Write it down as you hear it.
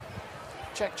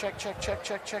Check, check, check, check,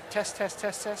 check, check. Test, test,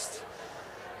 test, test.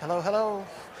 Hello, hello.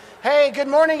 Hey, good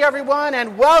morning, everyone,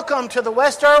 and welcome to the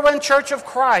West Erwin Church of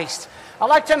Christ. I'd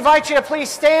like to invite you to please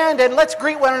stand and let's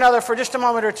greet one another for just a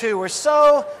moment or two. We're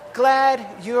so glad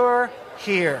you're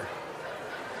here.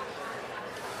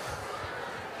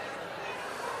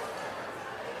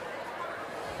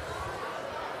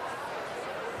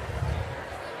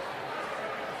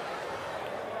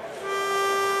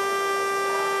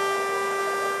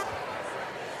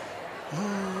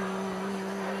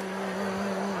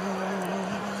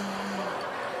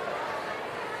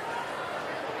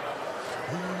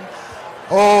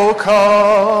 O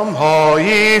come, all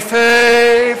ye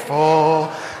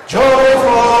faithful,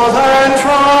 joyful and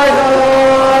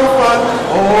triumphant.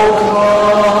 O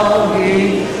come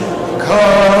ye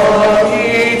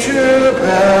to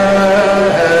Bethlehem.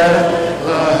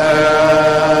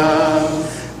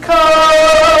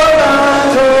 Come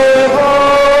and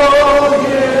behold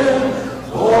him,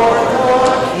 born the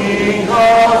King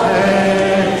of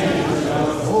ages.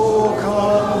 O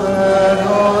come, let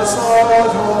us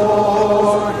adore.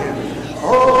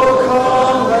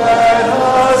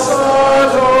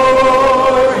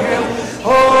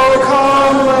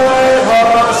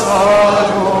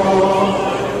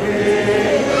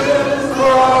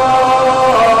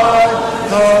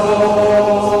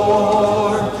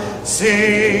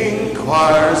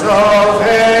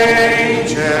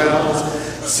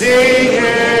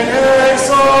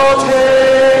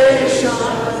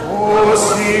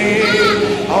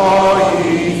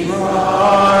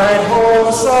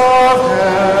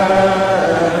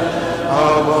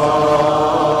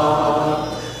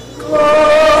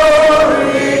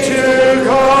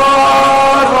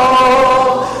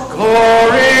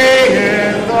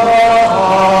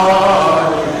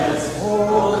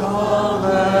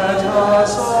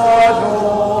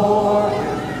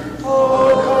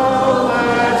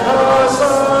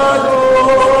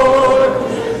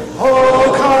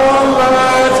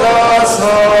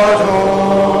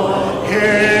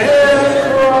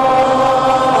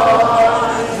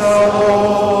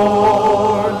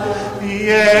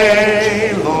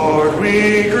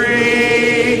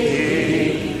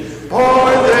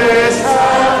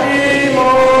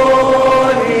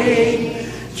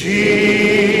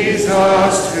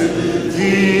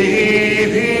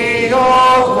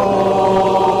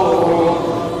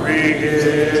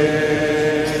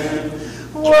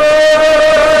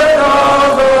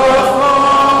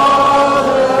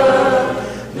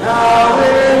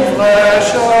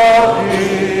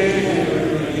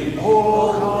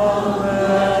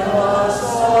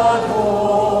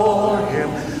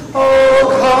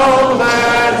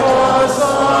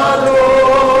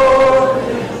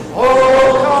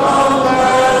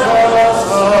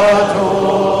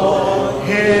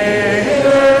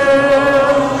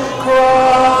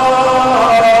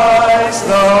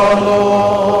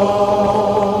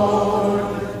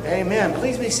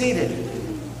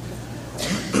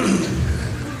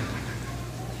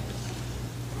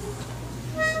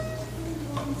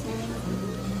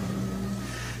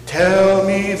 Tell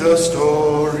me the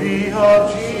story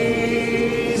of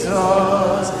Jesus.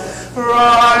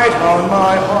 Write on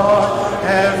my heart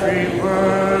every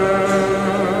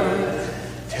word.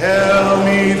 Tell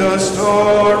me the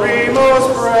story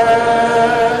most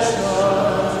precious,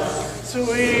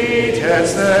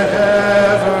 sweetest that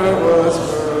ever was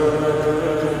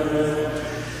heard.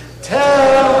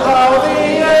 Tell how the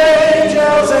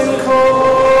angels in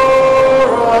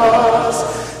chorus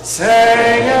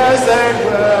sang as they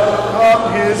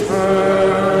welcomed his birth.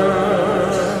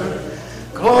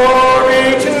 Glory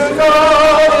to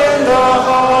God in the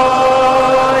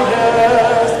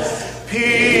highest,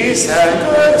 peace and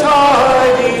good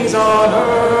tidings on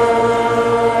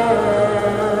earth.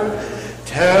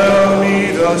 Tell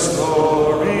me the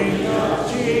story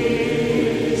of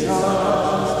Jesus.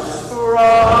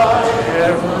 Write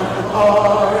every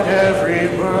heart, every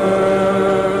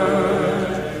word.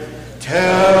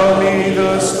 Tell me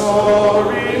the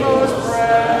story most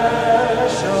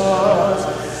precious,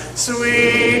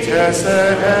 sweetest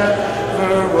that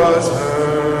ever was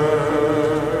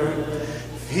heard.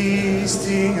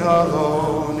 Feasting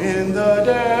alone in the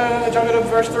dead. Jump into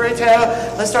verse 3.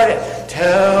 Let's start it.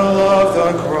 Tell of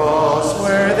the cross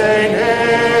where they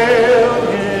nailed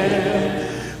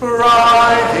him,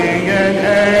 writhing in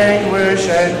anguish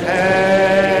and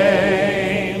pain.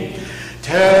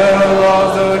 Tell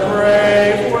of the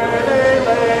grave where they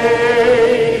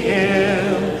lay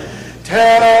him.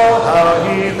 Tell how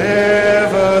he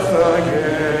liveth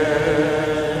again.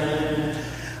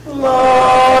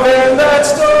 Love in that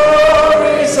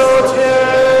story so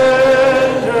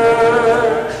tender,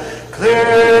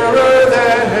 clearer than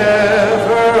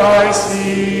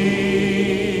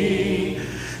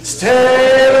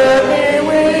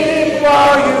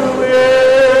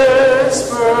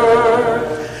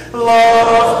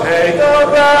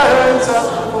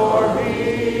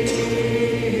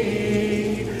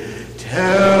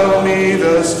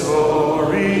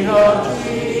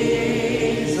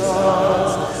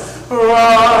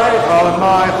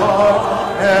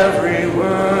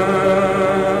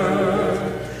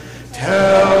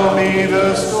me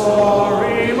the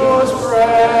story most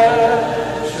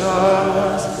precious,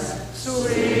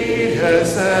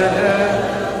 sweetest that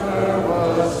ever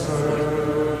was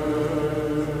heard.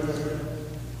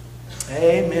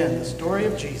 Amen. The story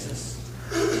of Jesus.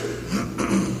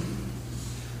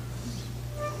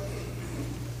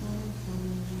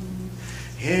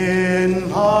 In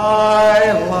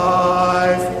my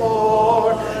life,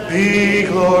 Lord, be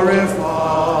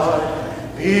glorified,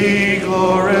 be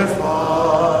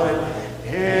glorified.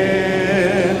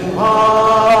 In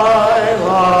my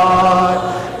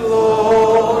life,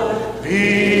 Lord,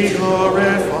 be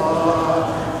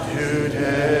glorified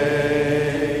today.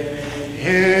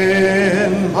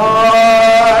 In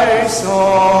my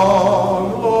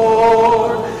song,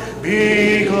 Lord,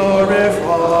 be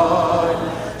glorified,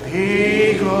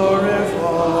 be glorified.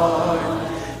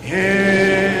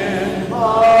 In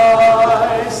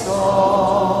my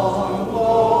song,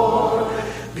 Lord,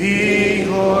 be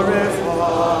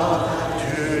glorified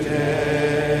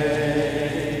today.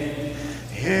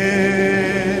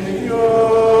 In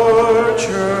your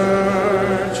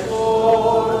church,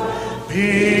 Lord,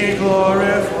 be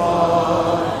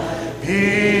glorified,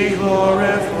 be glorified.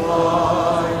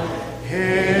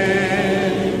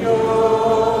 In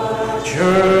your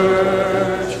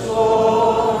church,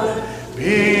 Lord,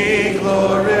 be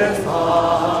glorified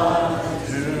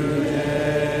today.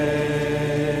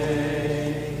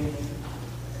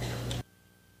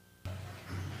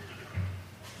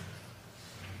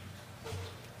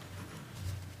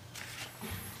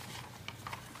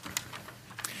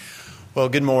 Well,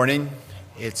 good morning.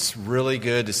 It's really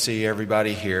good to see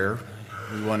everybody here.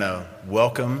 We want to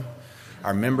welcome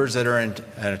our members that are in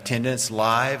attendance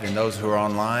live and those who are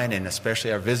online, and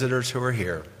especially our visitors who are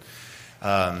here.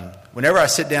 Whenever I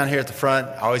sit down here at the front,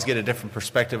 I always get a different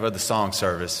perspective of the song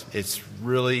service. It's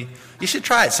really, you should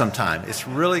try it sometime. It's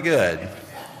really good.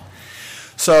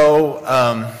 So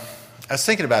I was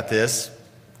thinking about this.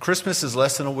 Christmas is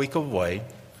less than a week away.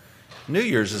 New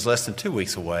Year's is less than 2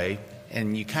 weeks away.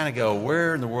 And you kind of go,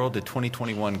 where in the world did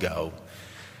 2021 go?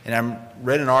 And I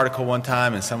read an article one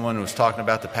time, and someone was talking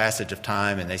about the passage of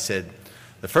time, and they said,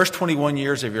 the first 21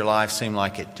 years of your life seem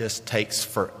like it just takes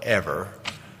forever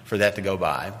for that to go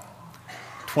by.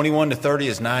 21 to 30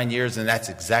 is 9 years, and that's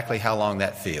exactly how long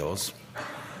that feels.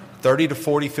 30 to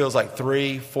 40 feels like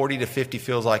 3, 40 to 50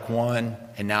 feels like 1,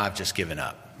 and now I've just given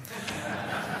up.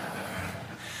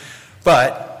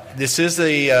 But this is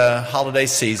the holiday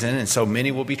season, and so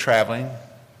many will be traveling.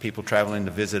 People traveling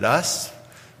to visit us.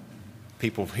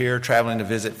 People here traveling to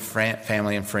visit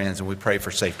family and friends, and we pray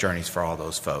for safe journeys for all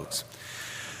those folks.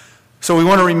 So we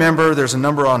want to remember there's a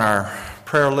number on our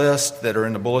prayer list that are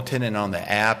in the bulletin and on the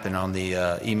app and on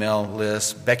the email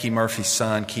list. Becky Murphy's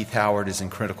son, Keith Howard, is in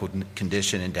critical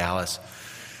condition in Dallas.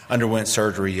 Underwent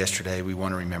surgery yesterday. We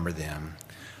want to remember them.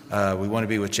 We want to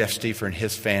be with Jeff Stiefer and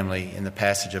his family in the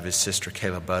passage of his sister,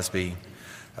 Kayla Busby.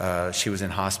 She was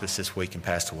in hospice this week and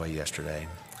passed away yesterday.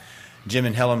 Jim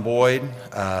and Helen Boyd,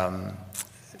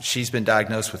 she's been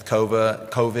diagnosed with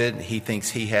COVID. He thinks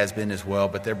he has been as well,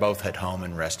 but they're both at home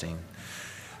and resting.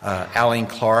 Aline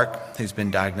Clark, who's been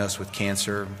diagnosed with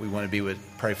cancer. We want to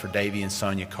pray for Davy and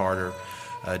Sonia Carter.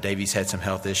 Davy's had some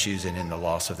health issues and in the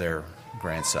loss of their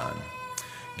grandson.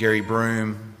 Gary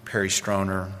Broom, Perry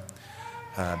Stroner,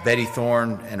 Betty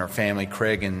Thorne and her family,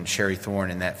 Craig and Sherry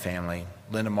Thorne and that family,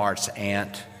 Linda Mart's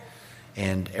aunt,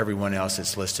 and everyone else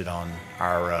that's listed on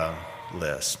our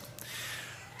list.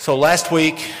 So last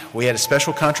week we had a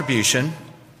special contribution,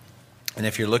 and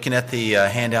if you're looking at the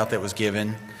handout that was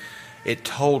given, it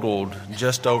totaled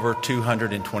just over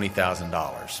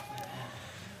 $220,000.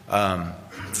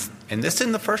 And this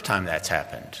isn't the first time that's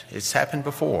happened. It's happened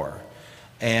before.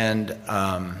 And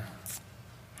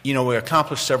we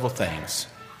accomplished several things.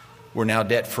 We're now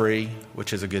debt-free,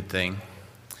 which is a good thing.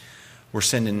 We're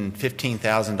sending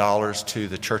 $15,000 to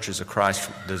the Churches of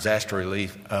Christ Disaster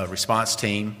Relief Response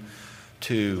Team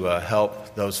to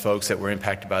help those folks that were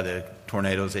impacted by the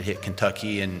tornadoes that hit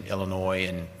Kentucky and Illinois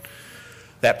and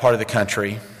that part of the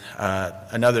country.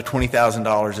 Another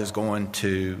 $20,000 is going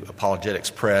to Apologetics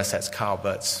Press. That's Kyle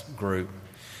Butt's group.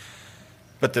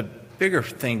 But the bigger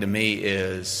thing to me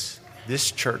is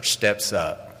this church steps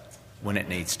up when it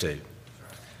needs to.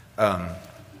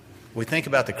 We think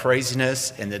about the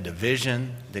craziness and the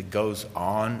division that goes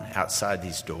on outside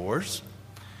these doors.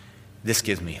 This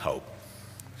gives me hope.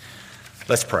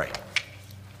 Let's pray.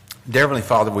 Dear Heavenly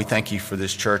Father, we thank you for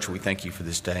this church. We thank you for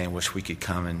this day and wish we could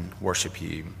come and worship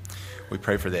you. We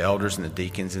pray for the elders and the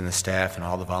deacons and the staff and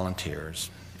all the volunteers.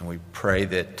 And we pray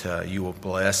that you will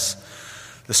bless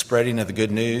the spreading of the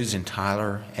good news in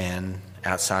Tyler and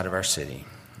outside of our city.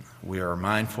 We are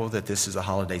mindful that this is a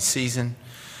holiday season.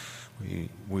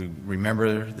 We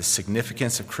remember the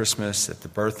significance of Christmas at the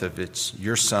birth of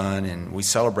your Son, and we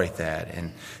celebrate that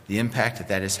and the impact that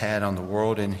that has had on the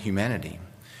world and humanity.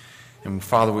 And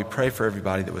Father, we pray for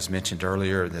everybody that was mentioned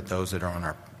earlier, that those that are on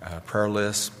our prayer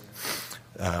list.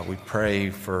 We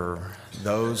pray for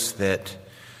those that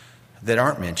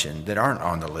aren't mentioned, that aren't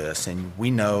on the list, and we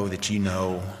know that you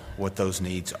know what those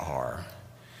needs are.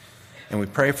 And we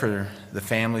pray for the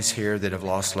families here that have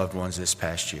lost loved ones this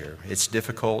past year. It's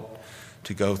difficult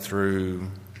to go through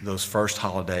those first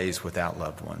holidays without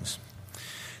loved ones.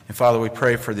 And Father, we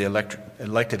pray for the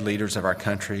elected leaders of our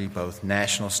country, both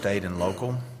national, state, and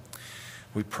local.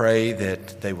 We pray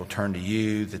that they will turn to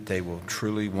you, that they will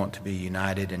truly want to be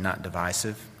united and not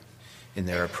divisive in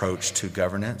their approach to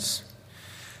governance.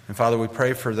 And Father, we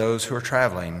pray for those who are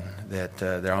traveling, that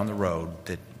they're on the road,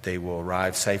 that they will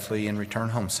arrive safely and return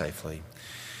home safely.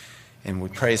 And we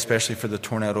pray especially for the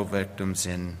tornado victims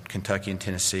in Kentucky and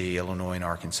Tennessee, Illinois and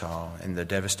Arkansas, and the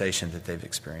devastation that they've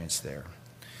experienced there.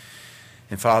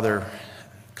 And Father,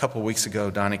 a couple of weeks ago,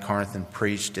 Donnie Carnathan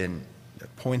preached, and the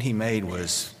point he made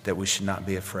was that we should not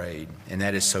be afraid, and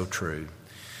that is so true.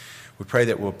 We pray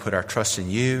that we'll put our trust in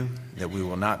you, that we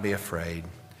will not be afraid,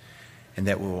 and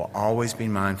that we will always be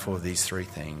mindful of these three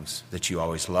things: that you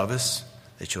always love us,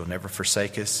 that you'll never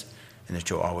forsake us, and that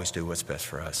you'll always do what's best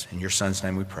for us. In your Son's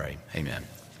name we pray. Amen.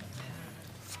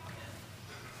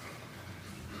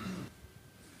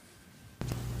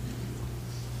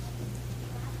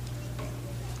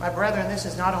 My brethren, this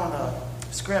is not on the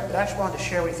script, but I just wanted to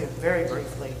share with you very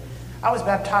briefly. I was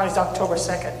baptized October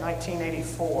 2nd,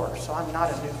 1984, so I'm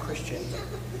not a new Christian.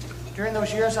 During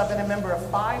those years, I've been a member of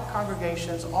 5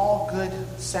 congregations, all good,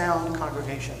 sound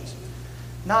congregations.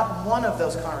 Not one of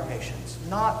those congregations,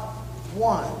 not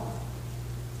one,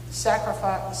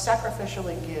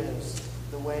 sacrificially gives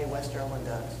the way West Erwin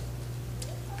does.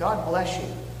 God bless you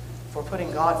for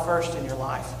putting God first in your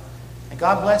life. And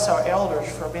God bless our elders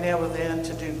for being able then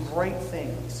to do great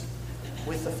things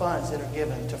with the funds that are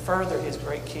given to further His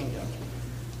great kingdom.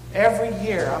 Every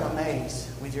year I'm amazed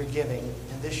with your giving,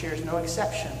 and this year is no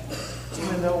exception,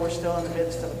 even though we're still in the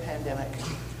midst of a pandemic.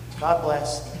 God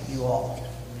bless you all.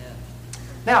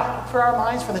 Now, for our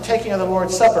minds, for the taking of the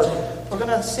Lord's Supper, we're going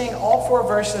to sing all 4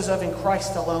 verses of In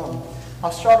Christ Alone.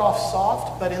 I'll start off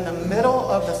soft, but in the middle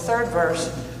of the 3rd verse,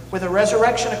 where the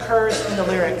resurrection occurs in the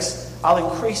lyrics, I'll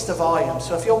increase the volume.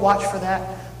 So if you'll watch for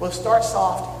that, we'll start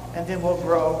soft, and then we'll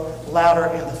grow louder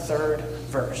in the 3rd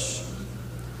verse.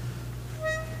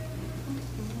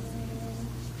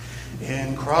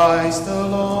 In Christ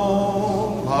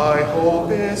alone my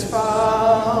hope is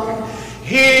found.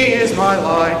 He is my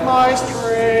light, my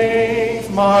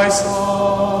strength, my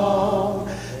song.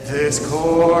 This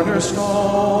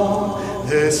cornerstone,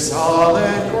 this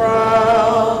solid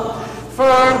ground,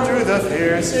 firm through the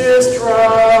fiercest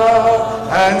drought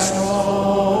and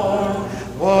storm.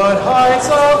 What heights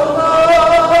of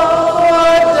love,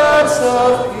 what depths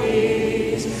of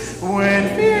peace, when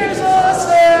fears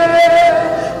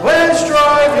assail, when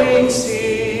striving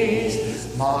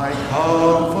cease, my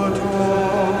comforter,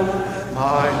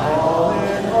 my all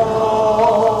in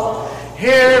all.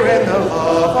 Here in the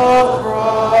love of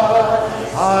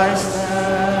Christ I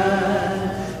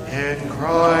stand, in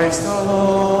Christ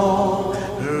alone,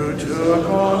 who took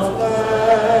on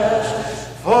flesh,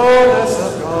 fullness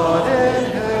of God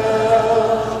in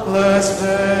helpless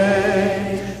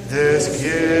faith, this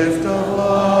gift of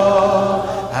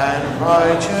love and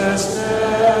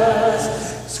righteousness,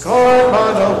 scorned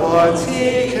by the ones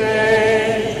He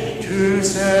came to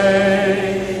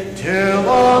save, till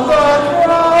on the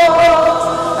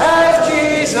cross, as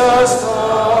Jesus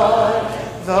died,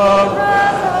 the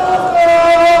wrath of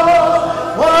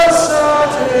God was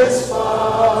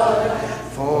satisfied.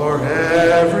 For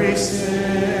every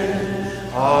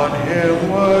sin on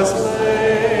Him was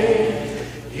laid.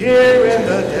 Here in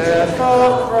the death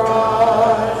of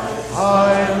Christ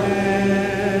I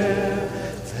live.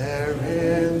 There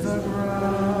in the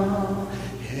ground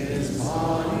His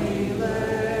body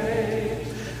lay.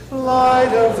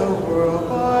 Light of the world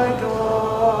by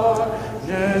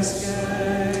darkness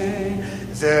gained.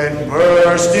 Then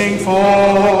bursting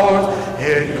forth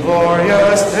in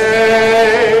glorious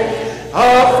day,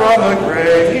 up from the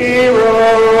grave He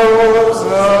rose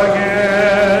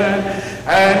again.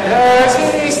 And as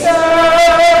He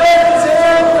stands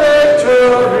in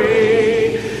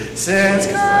victory, since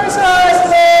curse has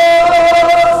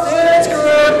lost its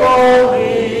grip on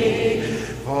me,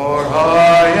 for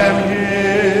I am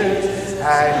His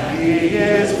and He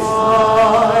is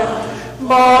mine,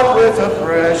 bought with the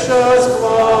precious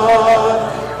blood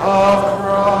of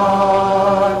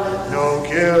Christ.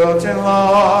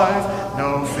 life,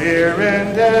 no fear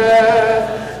in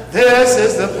death. This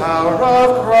is the power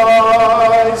of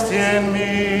Christ in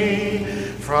me.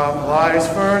 From life's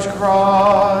first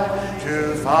cry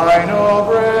to final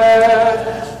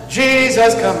breath,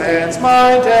 Jesus commands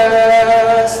my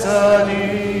destiny.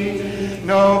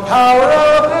 No power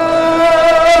of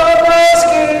hell, no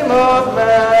scheme of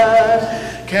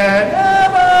man can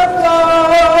ever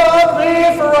pluck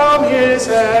me from his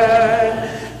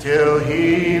hand till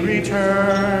he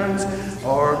returns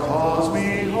or calls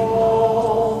me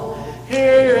home.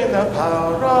 Here in the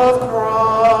power of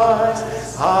Christ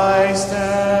I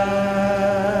stand.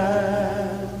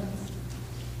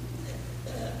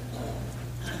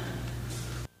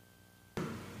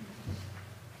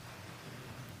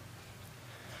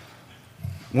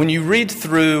 When you read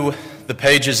through the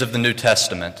pages of the New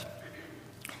Testament,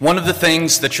 one of the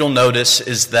things that you'll notice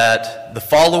is that the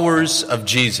followers of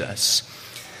Jesus,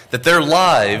 that their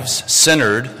lives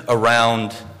centered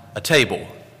around a table.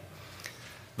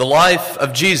 The life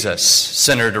of Jesus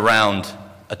centered around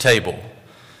a table.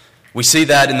 We see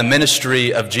that in the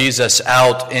ministry of Jesus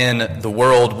out in the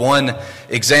world. One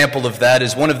example of that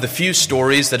is one of the few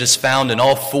stories that is found in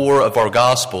all four of our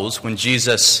Gospels when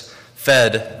Jesus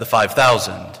fed the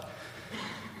 5,000.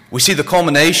 We see the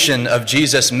culmination of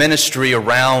Jesus' ministry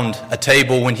around a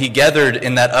table when he gathered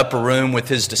in that upper room with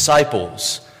his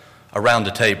disciples around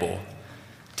a table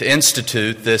to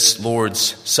institute this Lord's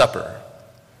Supper.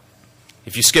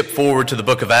 If you skip forward to the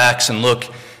book of Acts and look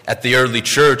at the early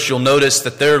church, you'll notice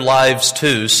that their lives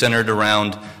too centered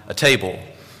around a table.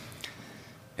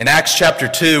 In Acts chapter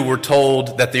 2, we're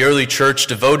told that the early church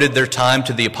devoted their time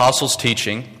to the apostles'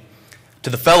 teaching, to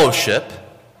the fellowship,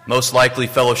 most likely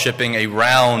fellowshipping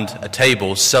around a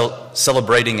table,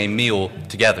 celebrating a meal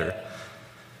together.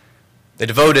 They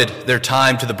devoted their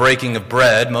time to the breaking of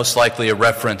bread, most likely a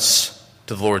reference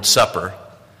to the Lord's Supper,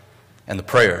 and the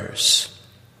prayers.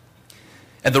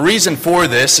 And the reason for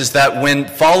this is that when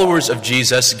followers of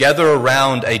Jesus gather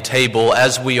around a table,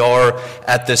 as we are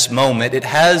at this moment, it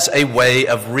has a way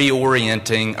of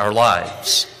reorienting our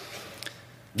lives.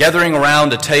 Gathering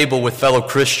around a table with fellow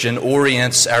Christian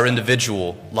orients our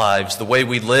individual lives, the way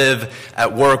we live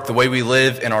at work, the way we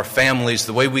live in our families,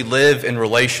 the way we live in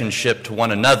relationship to one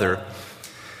another.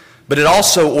 But it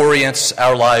also orients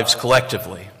our lives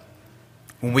collectively.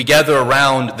 When we gather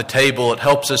around the table, it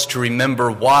helps us to remember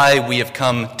why we have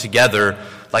come together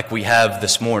like we have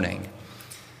this morning.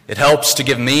 It helps to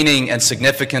give meaning and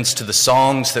significance to the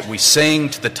songs that we sing,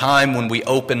 to the time when we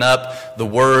open up the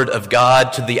Word of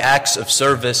God, to the acts of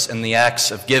service and the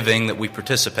acts of giving that we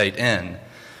participate in.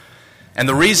 And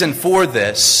the reason for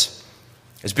this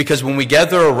is because when we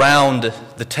gather around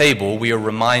the table, we are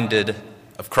reminded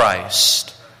of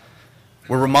Christ.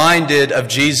 We're reminded of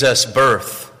Jesus'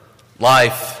 birth,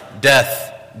 life,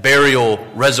 death, burial,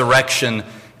 resurrection,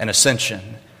 and ascension.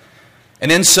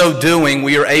 And in so doing,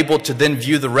 we are able to then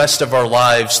view the rest of our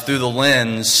lives through the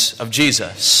lens of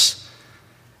Jesus.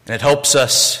 And it helps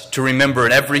us to remember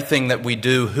in everything that we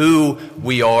do who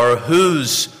we are,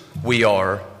 whose we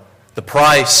are, the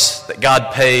price that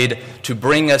God paid to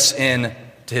bring us in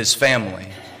to His family,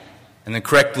 and then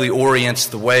correctly orients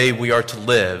the way we are to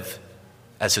live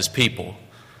as His people.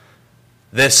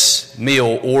 This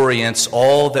meal orients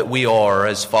all that we are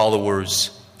as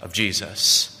followers of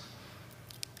Jesus.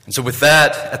 And so with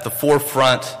that at the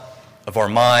forefront of our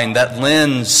mind, that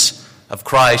lens of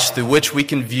Christ through which we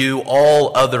can view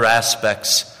all other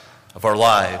aspects of our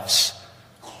lives,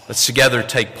 let's together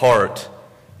take part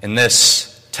in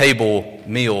this table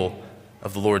meal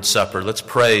of the Lord's Supper. Let's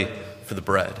pray for the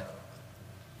bread.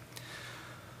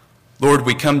 Lord,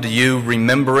 we come to you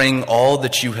remembering all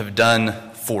that you have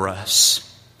done for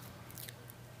us.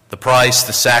 The price,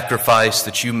 the sacrifice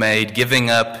that you made, giving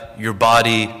up your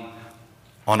body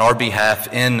on our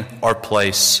behalf, in our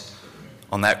place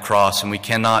on that cross, and we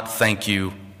cannot thank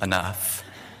you enough.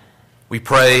 We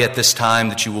pray at this time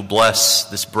that you will bless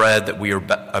this bread that we are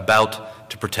about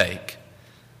to partake.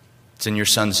 It's in your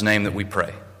Son's name that we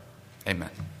pray. Amen.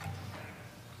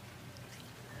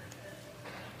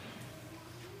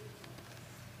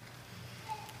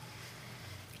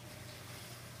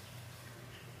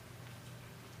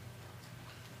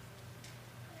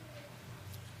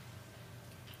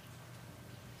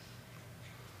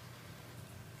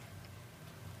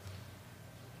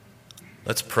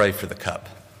 Let's pray for the cup.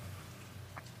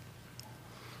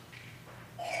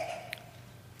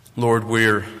 Lord,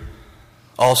 we're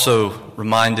also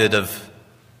reminded of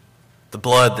the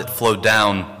blood that flowed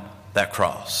down that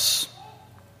cross,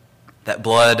 that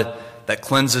blood that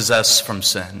cleanses us from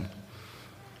sin,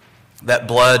 that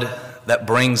blood that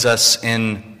brings us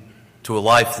in to a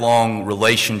lifelong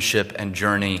relationship and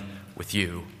journey with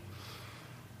you.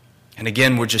 And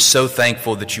again, we're just so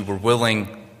thankful that you were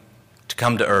willing to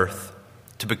come to earth,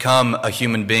 to become a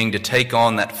human being, to take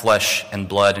on that flesh and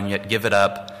blood and yet give it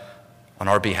up on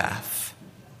our behalf.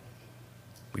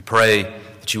 We pray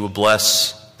that you will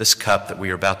bless this cup that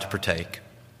we are about to partake.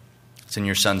 It's in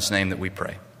your Son's name that we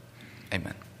pray.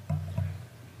 Amen.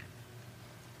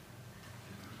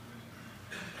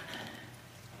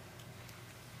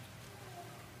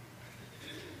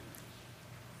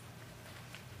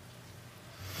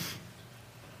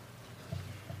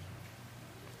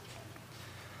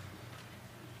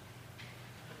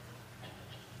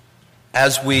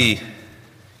 As we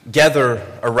gather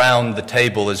around the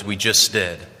table as we just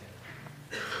did,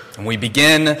 and we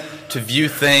begin to view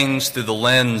things through the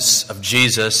lens of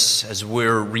Jesus as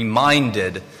we're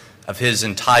reminded of his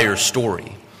entire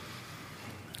story,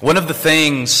 one of the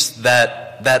things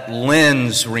that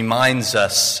lens reminds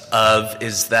us of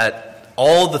is that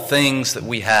all the things that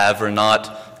we have are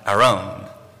not our own.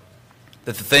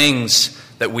 That the things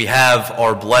that we have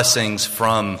are blessings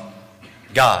from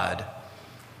God.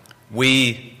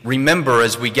 We remember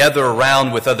as we gather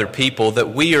around with other people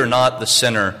that we are not the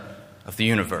center of the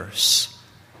universe.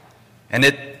 And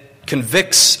it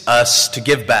convicts us to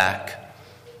give back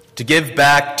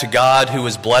to God who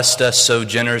has blessed us so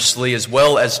generously, as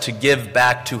well as to give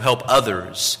back to help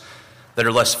others that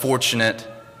are less fortunate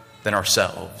than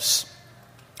ourselves.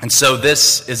 And so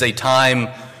this is a time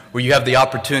where you have the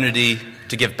opportunity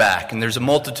to give back. And there's a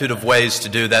multitude of ways to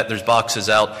do that. There's boxes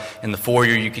out in the foyer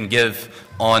you can give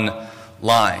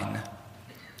online.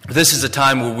 This is a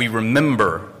time where we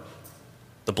remember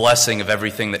the blessing of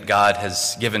everything that God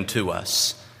has given to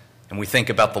us, and we think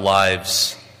about the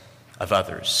lives of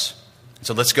others.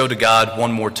 So let's go to God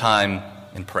one more time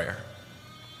in prayer.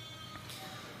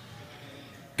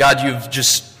 God, you've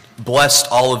just blessed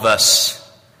all of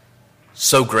us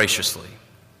so graciously.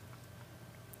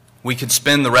 We could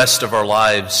spend the rest of our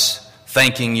lives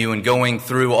thanking you and going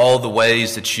through all the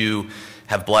ways that you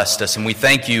have blessed us, and we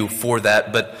thank you for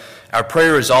that, but our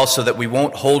prayer is also that we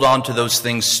won't hold on to those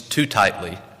things too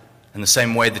tightly, in the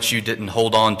same way that you didn't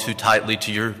hold on too tightly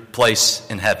to your place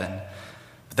in heaven.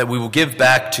 But that we will give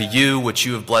back to you what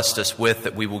you have blessed us with,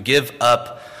 that we will give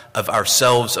up of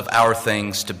ourselves, of our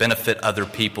things, to benefit other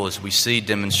people as we see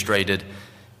demonstrated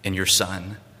in your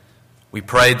Son. We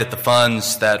pray that the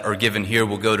funds that are given here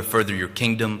will go to further your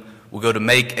kingdom, will go to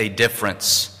make a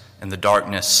difference in the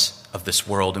darkness of this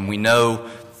world, and we know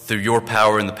through your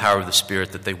power and the power of the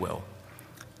Spirit that they will.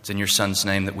 It's in your Son's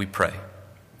name that we pray.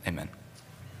 Amen.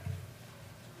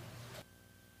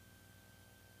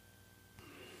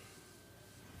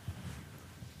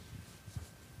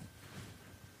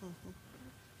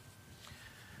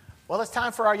 Well, it's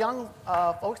time for our young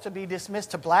folks to be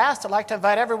dismissed to blast. I'd like to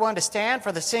invite everyone to stand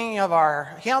for the singing of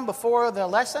our hymn before the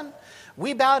lesson.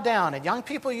 We bow down, and young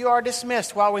people, you are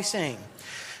dismissed while we sing.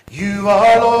 You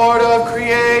are Lord of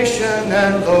creation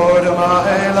and Lord of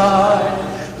my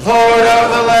life, Lord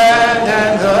of the land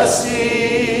and the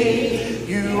sea.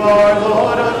 You are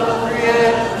Lord of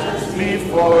creation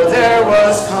before there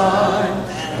was time.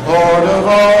 Lord of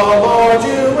all, Lord,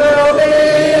 you will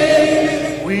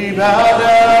be. We bow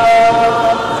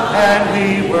down and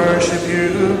we worship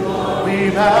you. We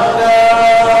bow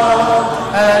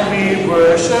down and we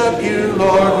worship you,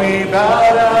 Lord. We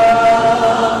bow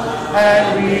down and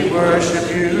we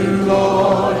worship you,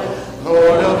 Lord.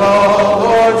 Lord of all,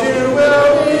 Lord, you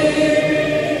will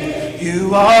be.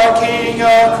 You are King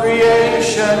of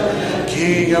creation,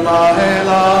 King of my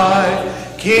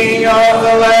life, King of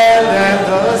the land and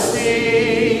the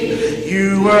sea.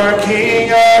 You were King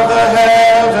of the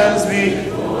heavens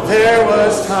before there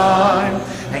was time,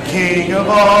 and King of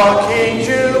all kings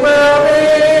you will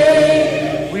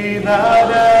be. We bow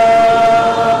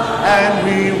down and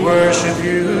we worship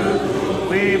you.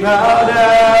 We bow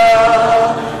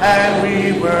down and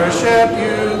we worship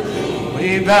you.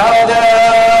 We bow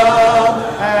down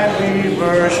and we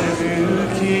worship you,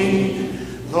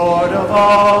 King, Lord of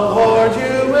all, Lord,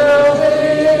 you will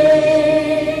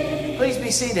be. Please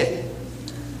be seated.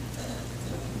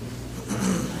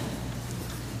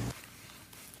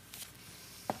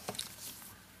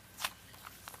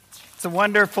 It's a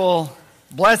wonderful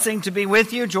blessing to be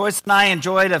with you. Joyce and I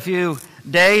enjoyed a few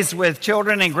days with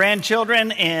children and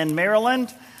grandchildren in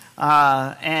Maryland,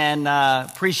 and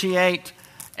appreciate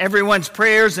everyone's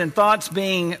prayers and thoughts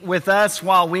being with us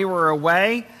while we were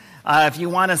away. If you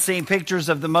want to see pictures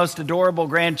of the most adorable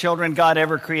grandchildren God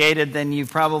ever created, then you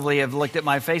probably have looked at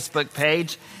my Facebook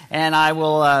page, and I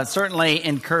will certainly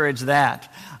encourage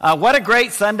that. What a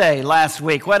great Sunday last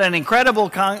week. What an incredible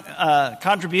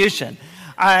contribution.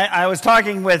 I was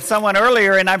talking with someone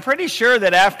earlier, and I'm pretty sure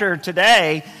that after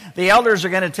today, the elders are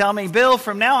going to tell me, Bill,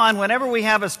 from now on, whenever we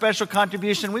have a special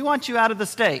contribution, we want you out of the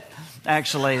state.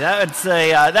 Actually,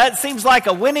 that seems like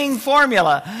a winning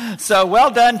formula. So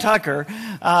well done, Tucker.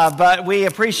 But we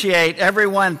appreciate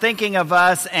everyone thinking of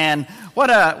us, and what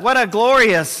a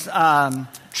glorious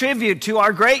tribute to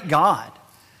our great God.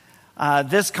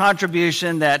 This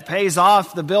contribution that pays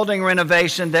off the building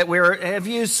renovation that we have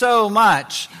used so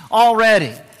much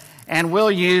already and will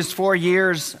use for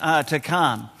years to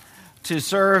come, to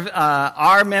serve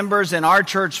our members and our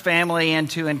church family and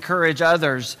to encourage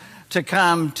others to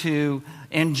come to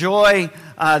enjoy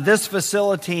this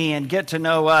facility and get to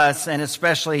know us, and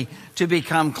especially to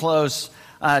become close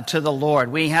to the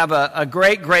Lord. We have a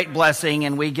great, great blessing,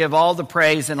 and we give all the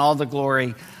praise and all the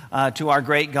glory to our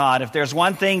great God. If there's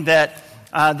one thing that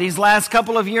these last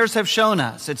couple of years have shown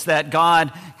us, it's that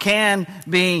God can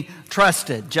be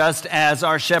trusted, just as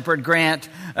our shepherd Grant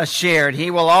shared. He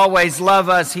will always love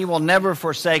us, he will never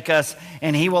forsake us,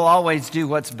 and he will always do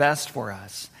what's best for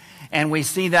us. And we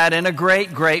see that in a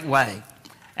great, great way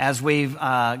as we've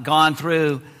gone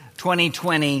through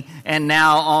 2020 and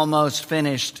now almost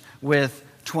finished with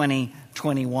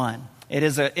 2021. It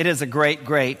is a great,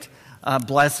 great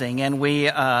blessing. And we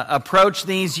approach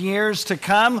these years to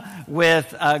come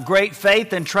with great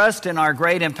faith and trust in our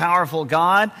great and powerful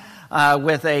God,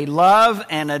 with a love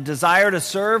and a desire to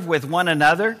serve with one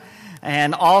another,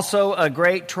 and also a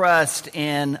great trust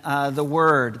in the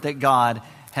Word that God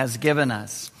has given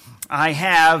us. I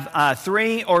have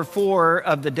 3 or 4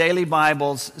 of the daily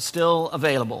Bibles still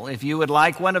available. If you would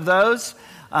like one of those,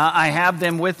 I have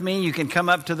them with me. You can come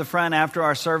up to the front after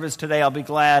our service today. I'll be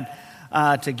glad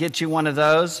to get you one of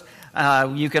those.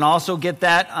 You can also get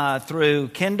that through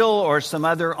Kindle or some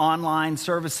other online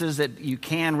services that you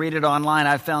can read it online.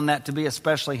 I found that to be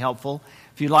especially helpful.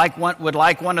 If you would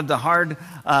like one of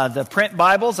the print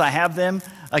Bibles, I have them.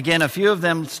 Again, a few of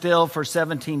them still for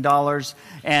 $17.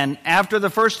 And after the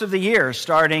first of the year,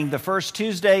 starting the first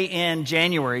Tuesday in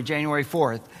January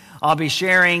 4th, I'll be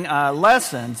sharing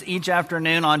lessons each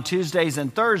afternoon on Tuesdays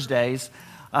and Thursdays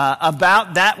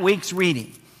about that week's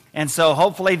reading. And so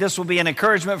hopefully this will be an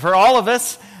encouragement for all of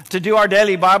us to do our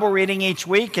daily Bible reading each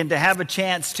week and to have a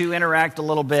chance to interact a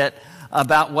little bit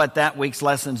about what that week's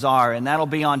lessons are. And that'll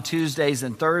be on Tuesdays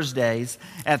and Thursdays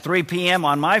at 3 p.m.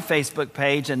 on my Facebook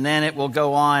page, and then it will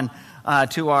go on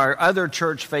to our other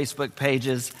church Facebook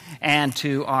pages and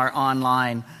to our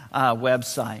online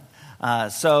website.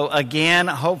 So again,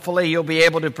 hopefully you'll be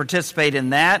able to participate in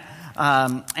that.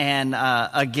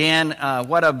 Again,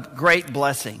 what a great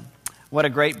blessing. What a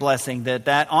great blessing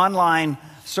that online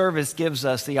service gives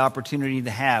us the opportunity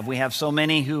to have. We have so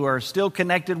many who are still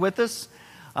connected with us,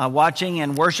 watching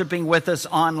and worshiping with us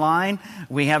online.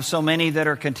 We have so many that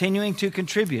are continuing to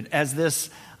contribute, as this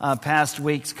past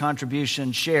week's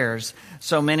contribution shares.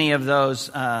 So many of those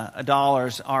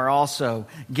dollars are also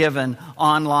given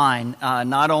online,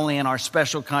 not only in our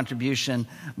special contribution,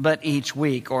 but each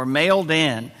week, or mailed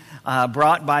in,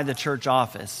 brought by the church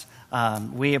office.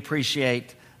 We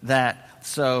appreciate that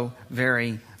so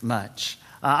very much.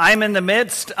 I'm in the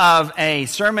midst of a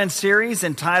sermon series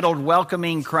entitled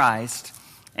Welcoming Christ,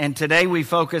 and today we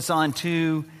focus on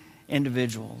 2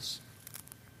 individuals,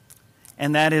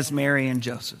 and that is Mary and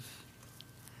Joseph.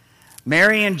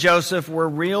 Mary and Joseph were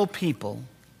real people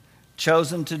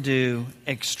chosen to do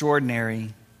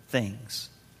extraordinary things.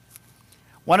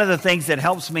 One of the things that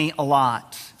helps me a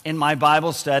lot in my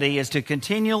Bible study is to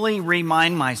continually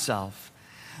remind myself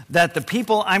that the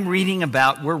people I'm reading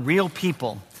about were real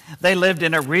people. They lived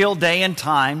in a real day and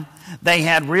time. They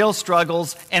had real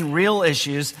struggles and real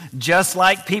issues, just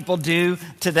like people do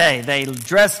today. They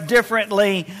dressed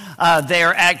differently.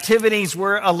 Their activities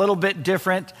were a little bit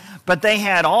different, but they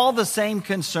had all the same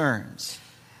concerns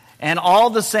and all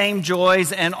the same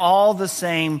joys and all the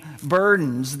same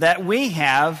burdens that we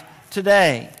have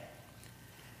today.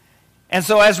 And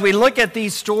so as we look at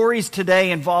these stories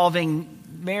today involving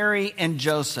Mary and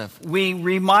Joseph, we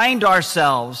remind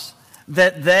ourselves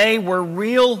that they were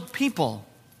real people,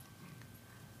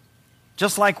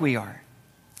 just like we are.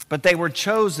 But they were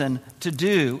chosen to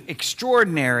do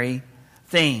extraordinary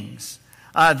things.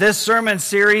 This sermon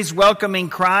series, Welcoming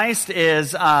Christ,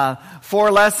 is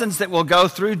 4 lessons that we'll go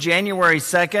through January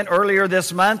 2nd. Earlier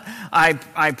this month,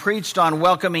 I preached on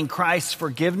welcoming Christ's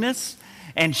forgiveness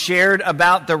and shared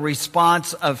about the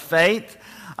response of faith.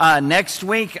 Next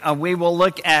week, we will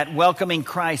look at welcoming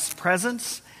Christ's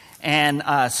presence and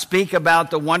speak about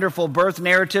the wonderful birth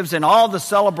narratives and all the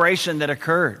celebration that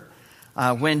occurred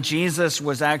when Jesus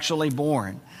was actually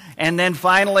born. And then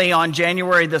finally, on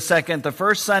January the 2nd, the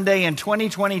first Sunday in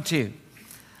 2022,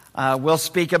 we'll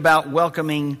speak about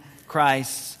welcoming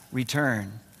Christ's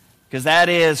return, because that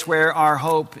is where our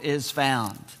hope is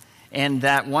found, in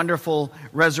that wonderful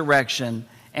resurrection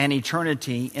and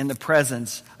eternity in the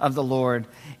presence of the Lord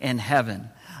in heaven.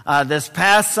 This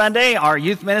past Sunday, our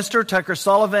youth minister, Tucker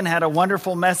Sullivan, had a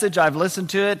wonderful message. I've listened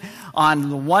to it on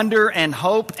the wonder and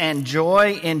hope and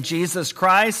joy in Jesus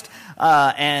Christ,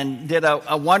 and did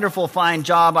a wonderful, fine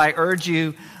job. I urge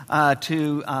you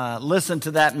to listen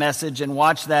to that message and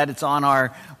watch that. It's on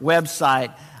our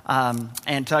website.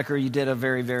 And Tucker, you did a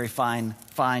very, very fine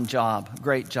job.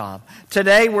 Great job.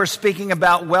 Today we're speaking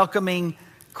about welcoming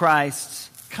Christ's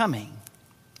coming.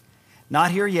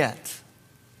 Not here yet.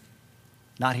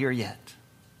 Not here yet.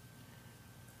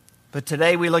 But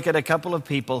today we look at a couple of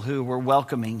people who were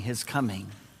welcoming his coming,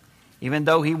 even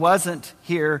though he wasn't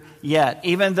here yet,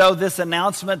 even though this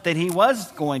announcement that he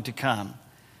was going to come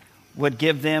would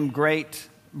give them great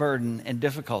burden and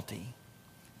difficulty.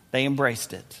 They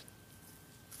embraced it,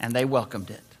 and they welcomed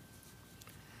it.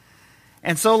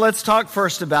 And so let's talk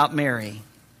first about Mary,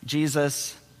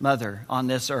 Jesus' mother on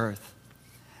this earth.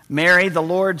 Mary, the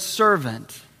Lord's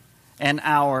servant and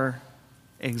our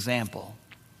example.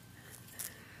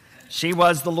 She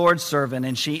was the Lord's servant,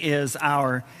 and she is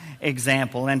our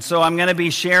example. And so I'm going to be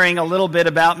sharing a little bit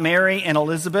about Mary and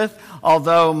Elizabeth,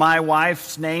 although my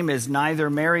wife's name is neither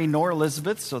Mary nor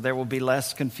Elizabeth, so there will be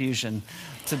less confusion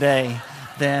today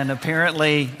than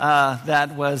apparently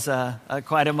that was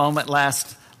quite a moment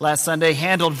last Sunday.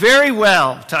 Handled very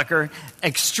well, Tucker.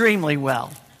 Extremely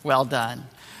well. Well done.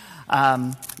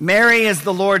 Mary is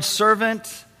the Lord's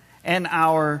servant and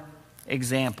our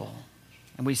example.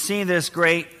 And we see this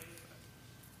great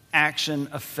action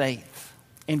of faith,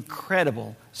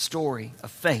 incredible story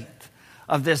of faith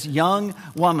of this young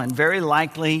woman, very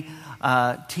likely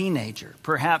teenager,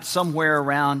 perhaps somewhere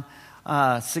around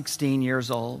 16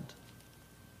 years old.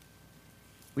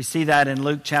 We see that in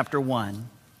Luke chapter 1.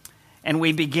 And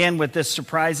we begin with this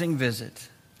surprising visit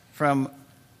from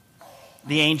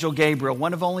the angel Gabriel,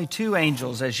 one of only two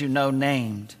angels, as you know,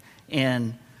 named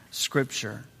in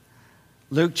Scripture.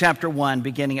 Luke chapter 1,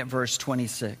 beginning at verse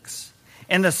 26.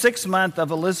 In the 6th month of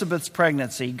Elizabeth's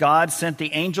pregnancy, God sent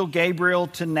the angel Gabriel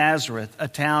to Nazareth, a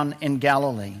town in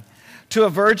Galilee, to a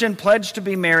virgin pledged to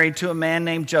be married to a man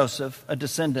named Joseph, a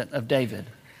descendant of David.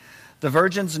 The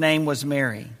virgin's name was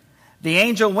Mary. The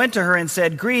angel went to her and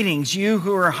said, "Greetings, you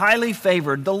who are highly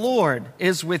favored. The Lord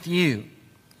is with you."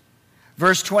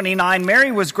 Verse 29,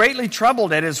 Mary was greatly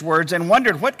troubled at his words and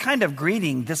wondered what kind of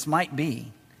greeting this might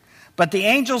be. But the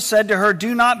angel said to her,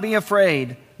 "Do not be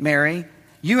afraid, Mary.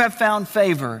 You have found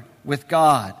favor with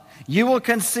God. You will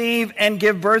conceive and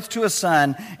give birth to a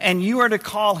son, and you are to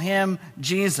call him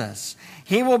Jesus.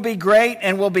 He will be great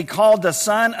and will be called the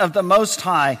Son of the Most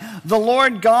High. The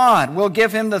Lord God will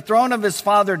give him the throne of his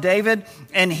father David,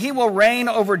 and he will reign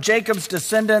over Jacob's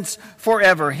descendants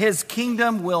forever. His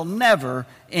kingdom will never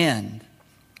end."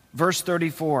 Verse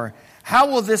 34, "How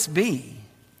will this be?"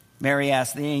 Mary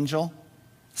asked the angel,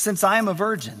 "since I am a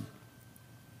virgin?"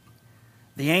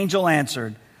 The angel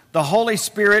answered, "The Holy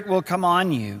Spirit will come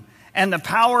on you, and the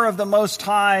power of the Most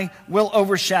High will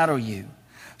overshadow you.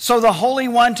 So the Holy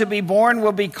One to be born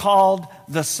will be called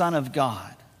the Son of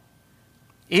God.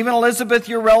 Even Elizabeth,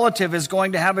 your relative, is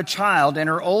going to have a child in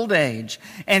her old age,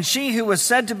 and she who was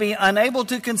said to be unable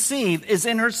to conceive is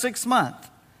in her 6th month.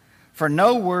 For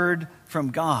no word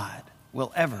from God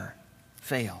will ever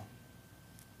fail."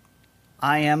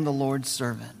 "I am the Lord's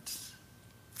servant,"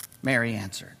 Mary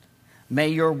answered. "May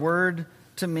your word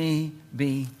to me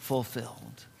be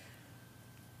fulfilled."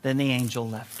 Then the angel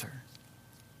left her.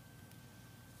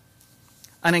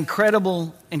 An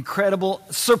incredible,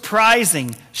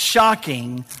 surprising,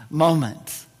 shocking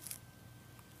moment.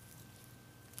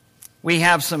 We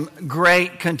have some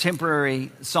great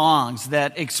contemporary songs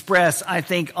that express, I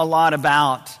think, a lot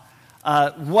about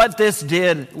what this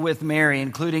did with Mary,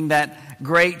 including that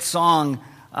great song,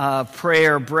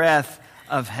 Prayer, Breath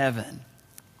of Heaven.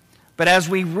 But as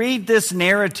we read this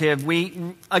narrative,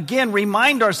 we again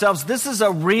remind ourselves this is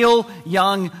a real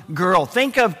young girl.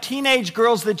 Think of teenage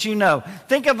girls that you know.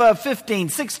 Think of a 15,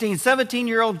 16,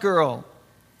 17-year-old girl.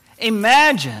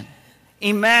 Imagine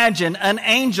an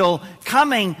angel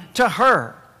coming to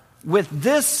her with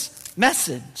this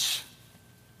message.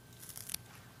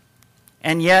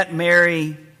 And yet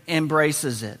Mary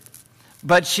embraces it.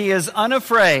 but she is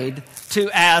unafraid to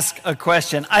ask a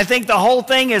question. I think the whole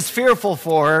thing is fearful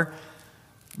for her,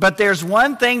 but there's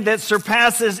one thing that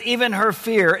surpasses even her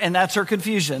fear, and that's her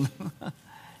confusion.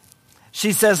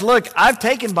 She says, look, I've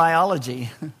taken biology,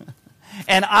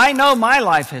 and I know my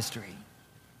life history.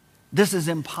 This is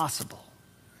impossible.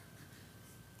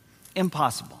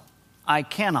 Impossible. I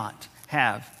cannot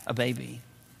have a baby.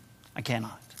 I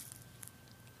cannot.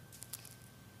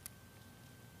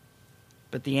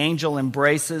 But the angel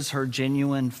embraces her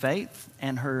genuine faith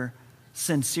and her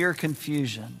sincere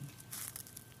confusion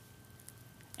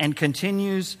and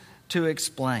continues to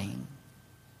explain.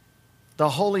 The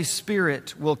Holy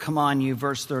Spirit will come on you,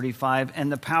 verse 35,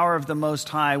 and the power of the Most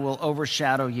High will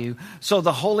overshadow you. So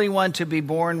the Holy One to be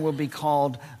born will be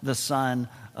called the Son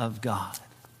of God.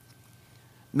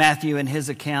 Matthew, in his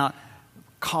account,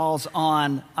 calls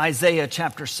on Isaiah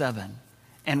chapter 7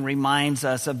 and reminds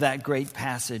us of that great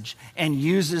passage and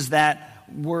uses that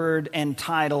word and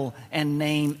title and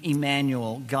name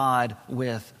Emmanuel, God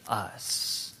with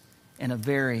us, in a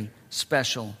very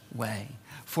special way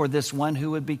for this one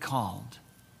who would be called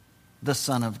the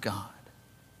Son of God.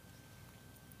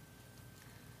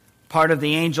 Part of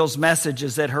the angel's message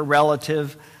is that her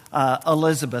relative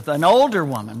Elizabeth, an older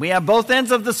woman, we have both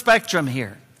ends of the spectrum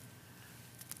here,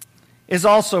 is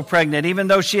also pregnant, even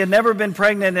though she had never been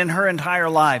pregnant in her entire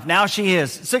life. Now she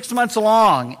is, 6 months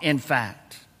along, in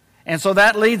fact. And so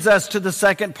that leads us to the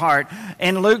second part.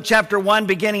 In Luke chapter 1,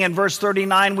 beginning in verse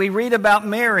 39, we read about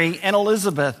Mary and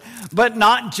Elizabeth, but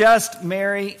not just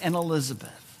Mary and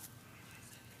Elizabeth.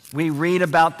 We read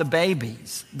about the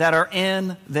babies that are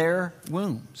in their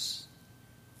wombs.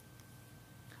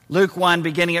 Luke 1,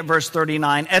 beginning at verse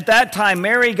 39. At that time,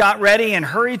 Mary got ready and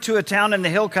hurried to a town in the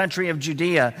hill country of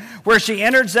Judea, where she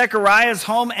entered Zechariah's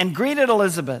home and greeted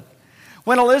Elizabeth.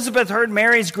 When Elizabeth heard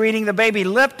Mary's greeting, the baby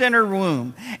leapt in her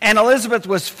womb, and Elizabeth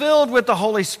was filled with the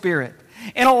Holy Spirit.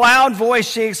 In a loud voice,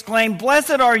 she exclaimed,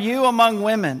 "Blessed are you among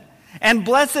women, and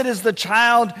blessed is the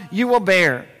child you will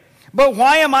bear. But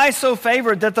why am I so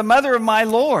favored that the mother of my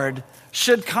Lord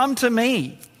should come to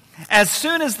me? As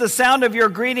soon as the sound of your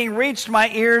greeting reached my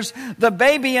ears, the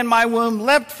baby in my womb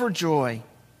leapt for joy.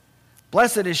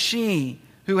 Blessed is she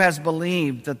who has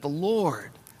believed that the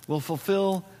Lord will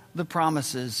fulfill the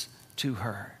promises to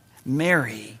her."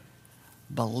 Mary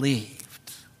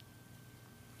believed.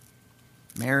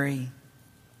 Mary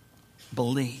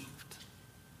believed.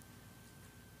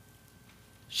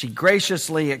 She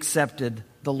graciously accepted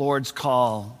the Lord's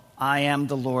call. I am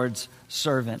the Lord's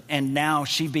servant. And now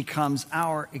she becomes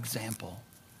our example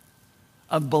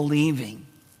of believing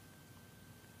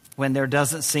when there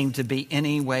doesn't seem to be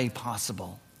any way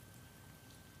possible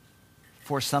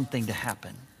for something to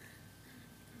happen.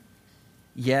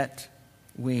 Yet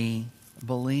we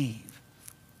believe.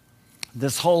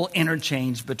 This whole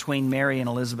interchange between Mary and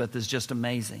Elizabeth is just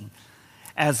amazing.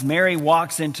 As Mary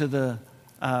walks into the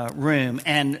room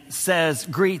and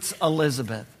greets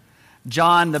Elizabeth,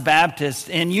 John the Baptist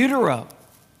in utero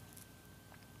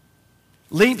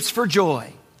leaps for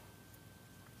joy.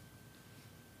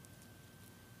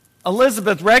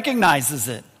 Elizabeth recognizes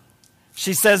it.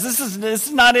 She says, this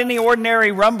is not any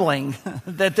ordinary rumbling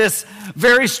that this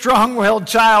very strong-willed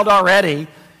child already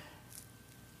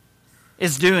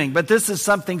is doing, but this is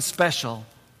something special.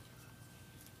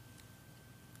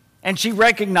 And she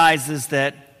recognizes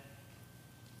that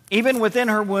even within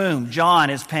her womb,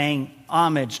 John is paying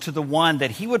homage to the one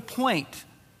that he would point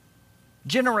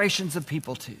generations of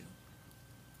people to.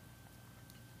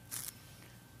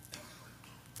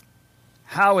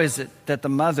 How is it that the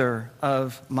mother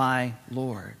of my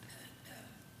Lord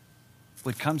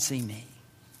would come see me?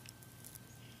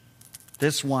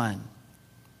 This one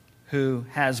who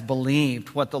has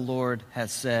believed what the Lord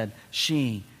has said,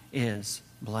 she is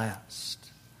blessed.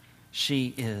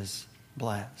 She is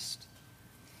blessed.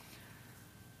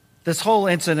 This whole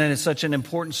incident is such an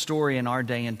important story in our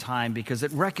day and time because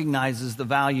it recognizes the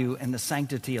value and the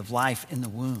sanctity of life in the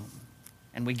womb.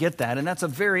 And we get that, and that's a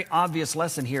very obvious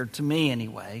lesson here, to me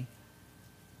anyway.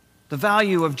 The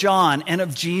value of John and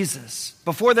of Jesus,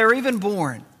 before they're even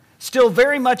born, still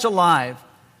very much alive.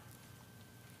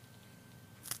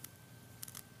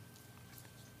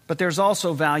 But there's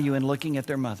also value in looking at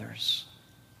their mothers,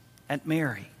 at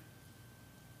Mary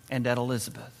and at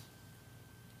Elizabeth.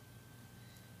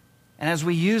 And as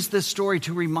we use this story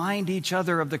to remind each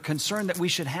other of the concern that we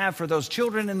should have for those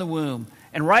children in the womb,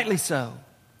 and rightly so,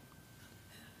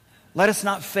 let us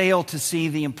not fail to see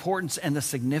the importance and the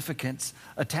significance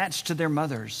attached to their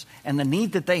mothers and the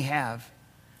need that they have.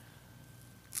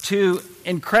 Two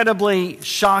incredibly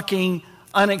shocking,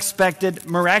 unexpected,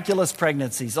 miraculous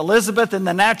pregnancies. Elizabeth in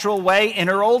the natural way in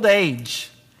her old age.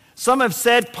 Some have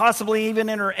said possibly even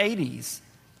in her 80s.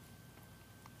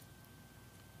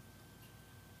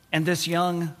 And this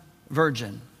young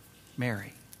virgin,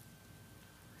 Mary.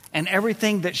 And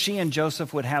everything that she and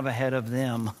Joseph would have ahead of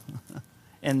them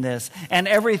in this. And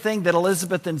everything that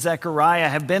Elizabeth and Zechariah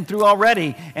have been through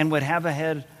already and would have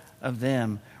ahead of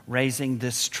them, raising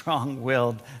this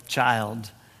strong-willed child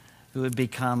who would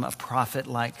become a prophet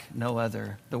like no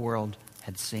other the world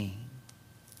had seen.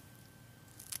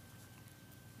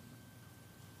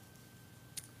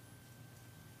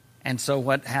 And so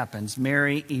what happens?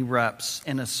 Mary erupts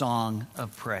in a song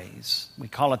of praise. We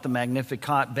call it the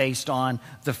Magnificat, based on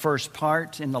the first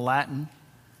part in the Latin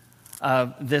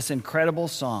of this incredible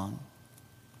song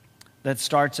that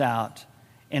starts out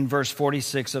in verse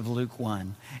 46 of Luke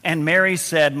 1. And Mary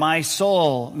said, "My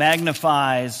soul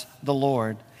magnifies the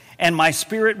Lord, and my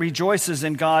spirit rejoices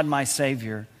in God my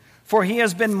Savior, for he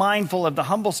has been mindful of the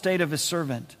humble state of his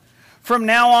servant. From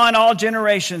now on, all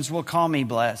generations will call me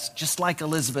blessed," just like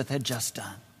Elizabeth had just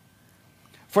done.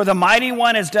 "For the Mighty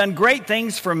One has done great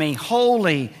things for me.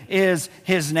 Holy is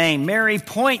his name." Mary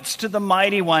points to the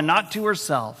Mighty One, not to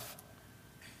herself,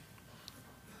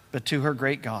 but to her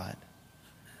great God.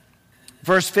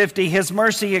 Verse 50, "His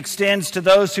mercy extends to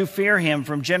those who fear him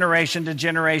from generation to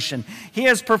generation. He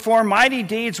has performed mighty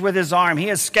deeds with his arm. He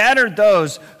has scattered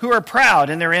those who are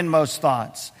proud in their inmost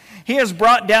thoughts. He has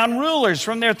brought down rulers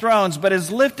from their thrones, but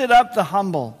has lifted up the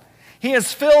humble. He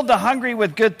has filled the hungry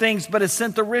with good things, but has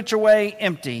sent the rich away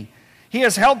empty. He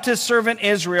has helped his servant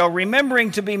Israel,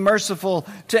 remembering to be merciful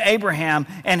to Abraham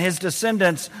and his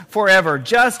descendants forever,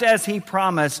 just as he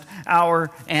promised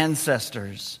our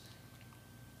ancestors."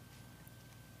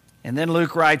 And then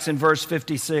Luke writes in verse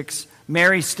 56,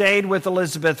 Mary stayed with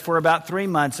Elizabeth for about 3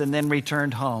 months and then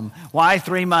returned home. Why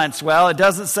 3 months? Well, it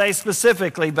doesn't say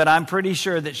specifically, but I'm pretty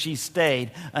sure that she stayed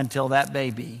until that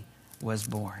baby was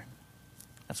born.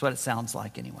 That's what it sounds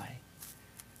like anyway.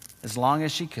 As long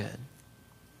as she could.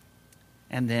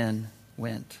 And then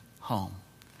went home.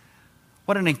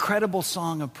 What an incredible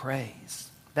song of praise.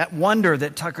 That wonder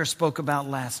that Tucker spoke about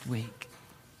last week.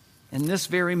 In this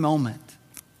very moment.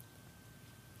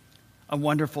 A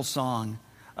wonderful song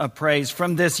of praise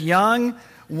from this young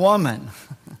woman,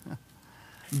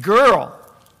 girl,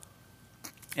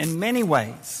 in many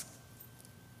ways,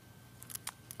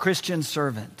 Christian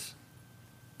servant,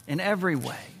 in every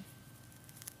way,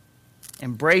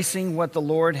 embracing what the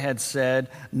Lord had said,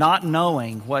 not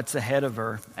knowing what's ahead of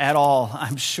her at all,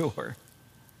 I'm sure,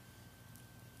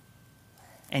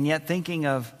 and yet thinking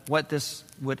of what this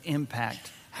would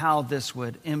impact, how this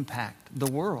would impact the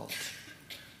world.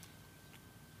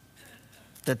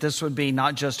 That this would be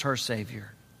not just her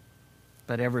Savior,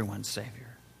 but everyone's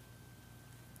Savior.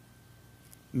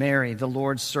 Mary, the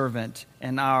Lord's servant,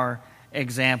 and our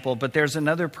example. But there's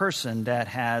another person that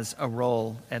has a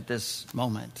role at this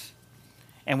moment.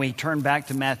 And we turn back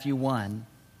to Matthew 1.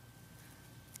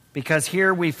 Because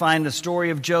here we find the story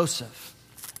of Joseph,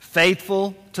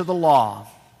 faithful to the law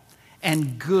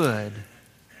and good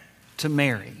to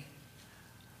Mary.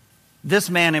 This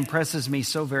man impresses me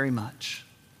so very much.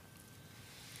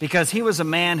 Because he was a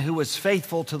man who was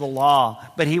faithful to the law,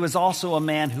 but he was also a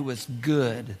man who was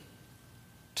good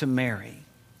to Mary.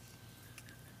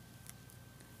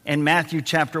 In Matthew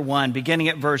chapter 1, beginning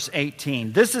at verse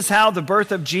 18, this is how the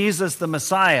birth of Jesus the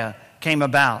Messiah came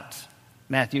about.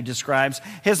 Matthew describes,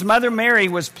 his mother Mary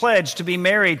was pledged to be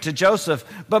married to Joseph,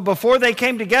 but before they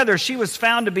came together, she was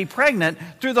found to be pregnant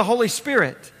through the Holy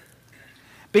Spirit.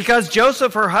 Because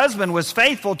Joseph, her husband, was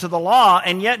faithful to the law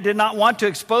and yet did not want to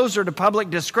expose her to public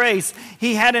disgrace,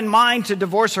 he had in mind to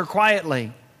divorce her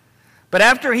quietly. But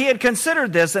after he had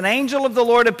considered this, an angel of the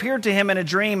Lord appeared to him in a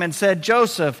dream and said,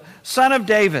 Joseph, son of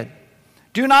David,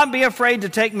 do not be afraid to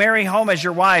take Mary home as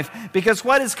your wife, because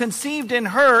what is conceived in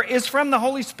her is from the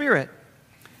Holy Spirit.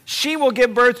 She will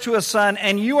give birth to a son,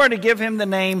 and you are to give him the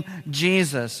name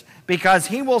Jesus, because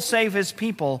he will save his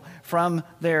people from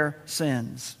their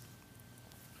sins.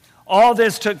 All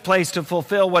this took place to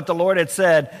fulfill what the Lord had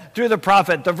said through the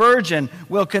prophet. The virgin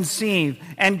will conceive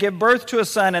and give birth to a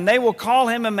son, and they will call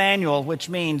him Emmanuel, which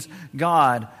means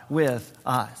God with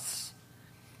us.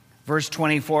 Verse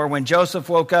 24, when Joseph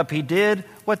woke up, he did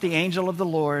what the angel of the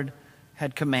Lord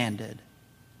had commanded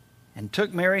and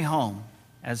took Mary home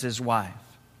as his wife.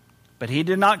 But he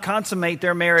did not consummate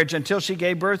their marriage until she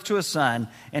gave birth to a son,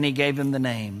 and he gave him the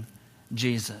name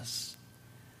Jesus.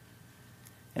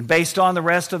 And based on the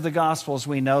rest of the Gospels,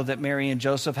 we know that Mary and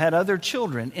Joseph had other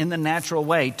children in the natural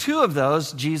way. 2 of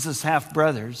those, Jesus'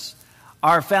 half-brothers,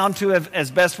 are found to have,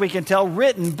 as best we can tell,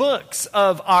 written books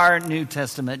of our New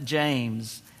Testament,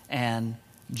 James and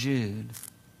Jude.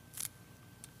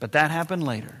 But that happened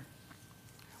later.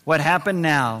 What happened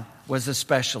now was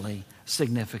especially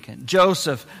significant.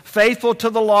 Joseph, faithful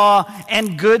to the law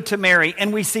and good to Mary.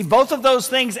 And we see both of those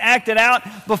things acted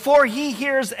out before he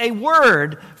hears a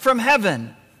word from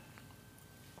heaven.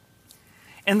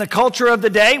 In the culture of the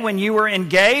day, when you were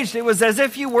engaged, it was as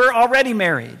if you were already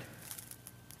married.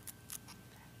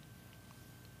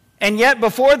 And yet,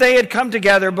 before they had come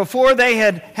together, before they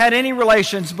had had any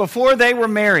relations, before they were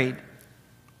married,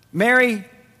 Mary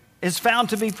is found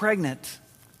to be pregnant.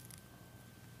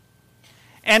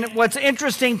 And what's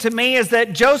interesting to me is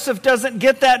that Joseph doesn't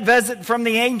get that visit from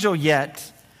the angel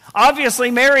yet.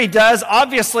 Obviously, Mary does.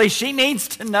 Obviously, she needs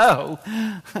to know.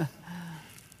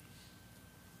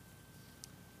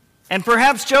 And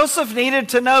perhaps Joseph needed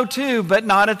to know too, but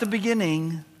not at the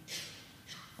beginning.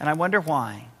 And I wonder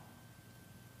why.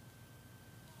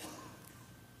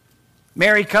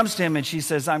 Mary comes to him and she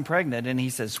says, I'm pregnant. And he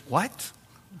says, what?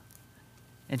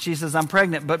 And she says, I'm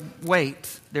pregnant, but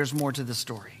wait, there's more to the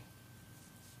story.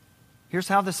 Here's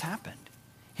how this happened.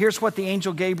 Here's what the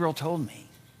angel Gabriel told me.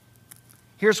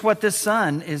 Here's what this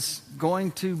son is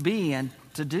going to be and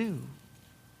to do.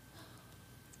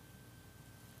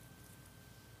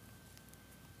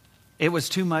 It was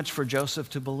too much for Joseph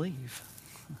to believe.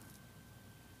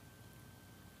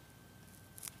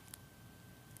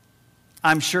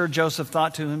 I'm sure Joseph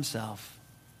thought to himself,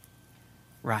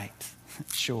 right,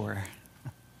 sure.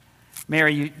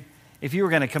 Mary, if you were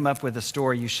going to come up with a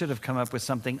story, you should have come up with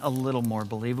something a little more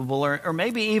believable, or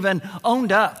maybe even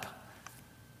owned up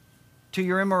to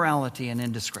your immorality and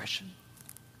indiscretion.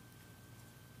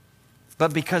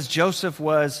 But because Joseph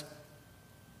was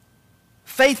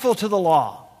faithful to the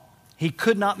law, he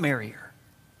could not marry her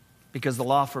because the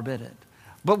law forbid it.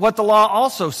 But what the law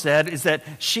also said is that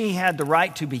she had the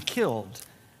right to be killed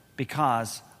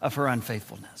because of her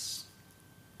unfaithfulness.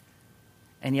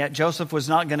 And yet Joseph was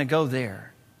not going to go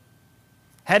there.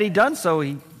 Had he done so,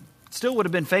 he still would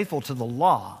have been faithful to the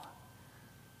law.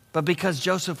 But because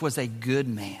Joseph was a good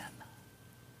man,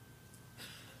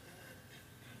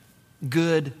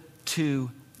 good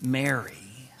to Mary,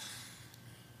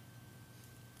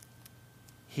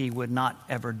 he would not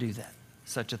ever do that,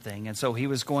 such a thing. And so he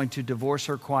was going to divorce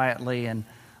her quietly and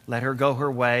let her go her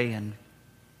way and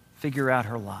figure out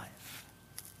her life.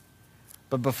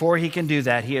 But before he can do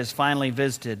that, he is finally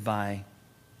visited by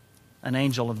an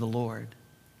angel of the Lord,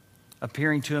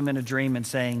 appearing to him in a dream and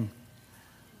saying,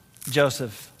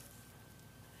 Joseph,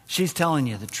 she's telling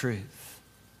you the truth.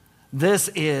 This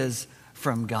is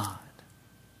from God.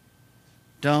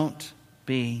 Don't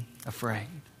be afraid.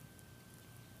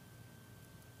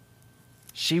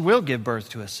 She will give birth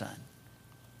to a son.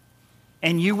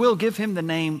 And you will give him the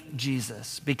name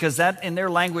Jesus, because that in their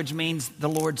language means the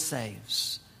Lord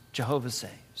saves. Jehovah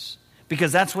saves.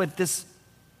 Because that's what this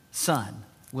son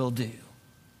will do.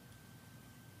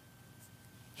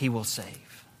 He will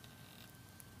save.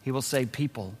 He will save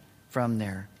people from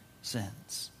their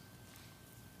sins.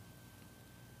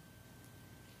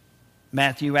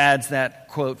 Matthew adds that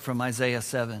quote from Isaiah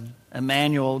 7.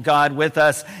 Emmanuel, God with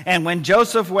us. And when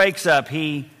Joseph wakes up,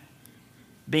 he,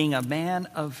 being a man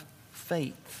of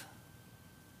faith,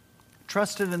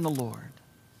 trusted in the Lord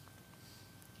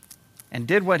and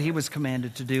did what he was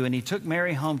commanded to do. And he took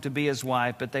Mary home to be his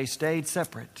wife, but they stayed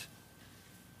separate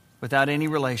without any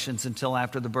relations until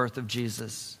after the birth of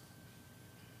Jesus.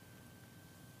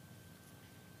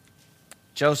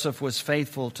 Joseph was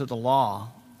faithful to the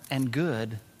law and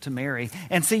good to Mary.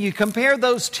 And see, you compare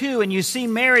those two and you see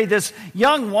Mary, this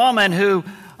young woman who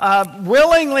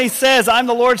willingly says, I'm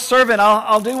the Lord's servant,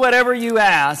 I'll do whatever you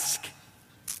ask.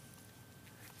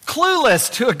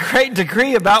 Clueless to a great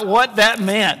degree about what that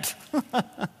meant.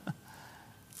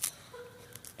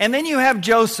 And then you have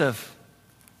Joseph,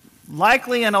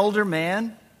 likely an older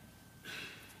man.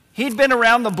 He'd been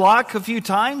around the block a few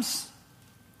times.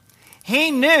 He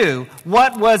knew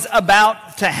what was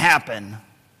about to happen.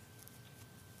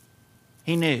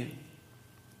 He knew.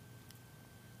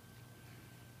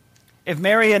 If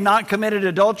Mary had not committed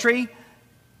adultery,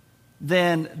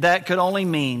 then that could only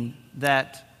mean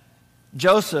that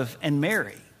Joseph and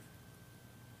Mary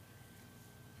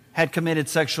had committed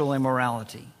sexual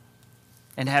immorality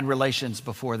and had relations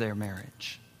before their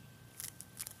marriage.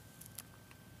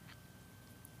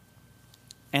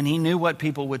 And he knew what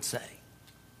people would say.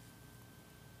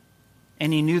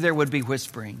 And he knew there would be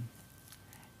whispering.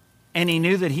 And he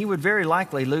knew that he would very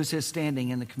likely lose his standing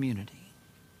in the community.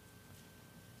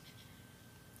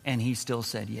 And he still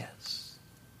said yes.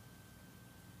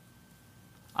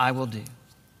 I will do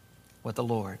what the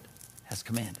Lord has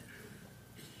commanded.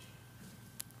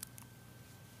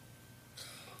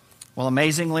 Well,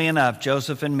 amazingly enough,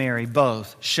 Joseph and Mary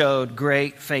both showed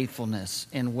great faithfulness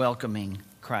in welcoming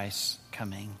Christ's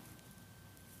coming.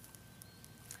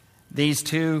 These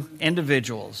two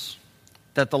individuals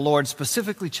that the Lord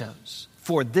specifically chose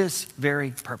for this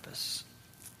very purpose,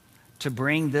 to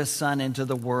bring this son into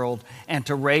the world and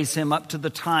to raise him up to the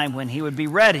time when he would be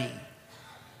ready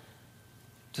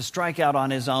to strike out on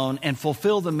his own and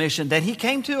fulfill the mission that he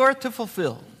came to earth to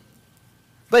fulfill.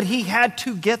 But he had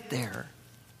to get there.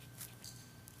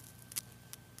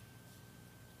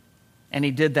 And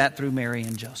he did that through Mary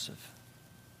and Joseph.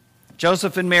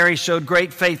 Joseph and Mary showed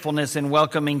great faithfulness in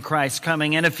welcoming Christ's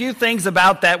coming. And a few things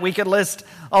about that, we could list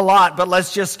a lot, but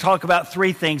let's just talk about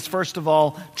three things. First of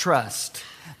all, trust.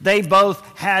 They both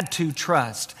had to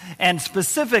trust. And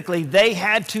specifically, they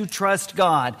had to trust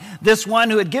God. This one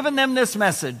who had given them this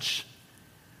message,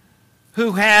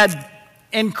 who had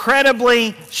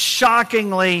incredibly,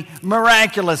 shockingly,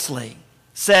 miraculously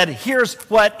said, here's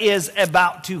what is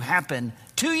about to happen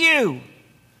to you,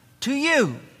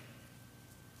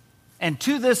 and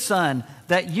to this son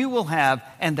that you will have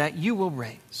and that you will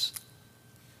raise.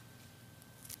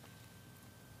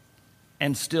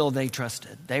 And still they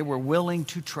trusted. They were willing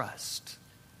to trust.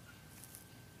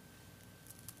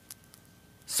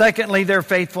 Secondly, their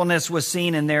faithfulness was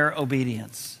seen in their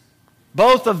obedience.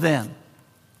 Both of them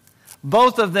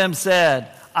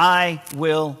said, I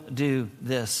will do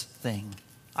this thing.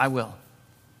 I will.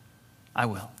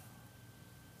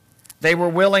 They were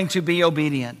willing to be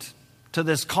obedient to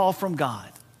this call from God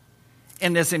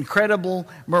in this incredible,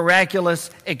 miraculous,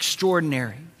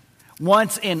 extraordinary,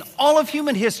 once in all of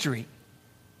human history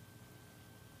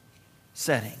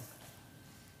setting.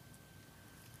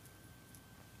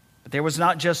 But there was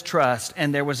not just trust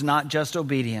and there was not just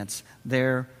obedience.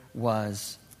 There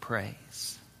was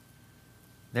praise.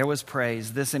 There was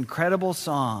praise. This incredible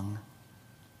song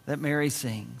that Mary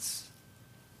sings,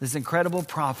 this incredible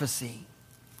prophecy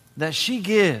that she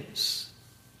gives,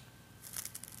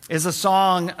 is a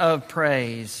song of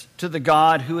praise to the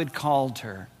God who had called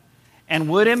her and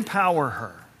would empower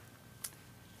her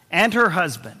and her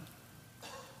husband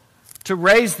to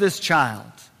raise this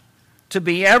child to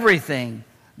be everything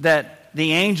that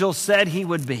the angel said he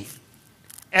would be,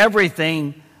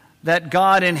 everything that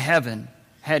God in heaven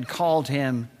had called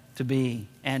him to be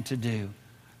and to do.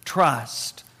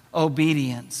 Trust,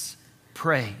 obedience,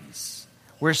 praise.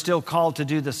 We're still called to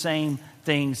do the same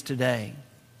things today.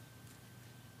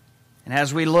 And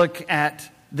as we look at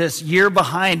this year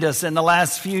behind us in the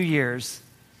last few years,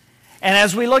 and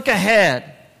as we look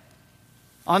ahead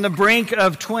on the brink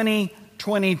of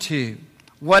 2022,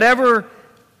 whatever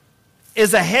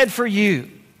is ahead for you,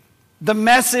 the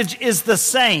message is the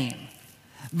same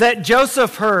that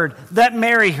Joseph heard, that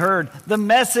Mary heard. The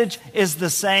message is the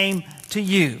same to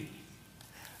you.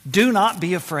 Do not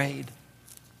be afraid.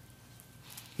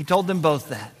 He told them both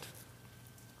that.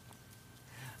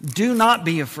 Do not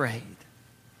be afraid.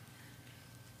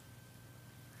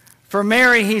 For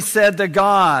Mary, he said, the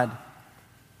God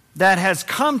that has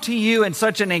come to you in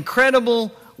such an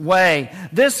incredible way,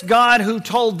 this God who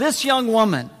told this young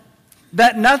woman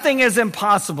that nothing is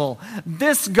impossible,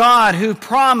 this God who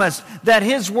promised that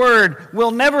his word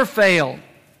will never fail,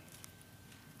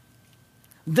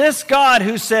 this God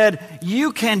who said,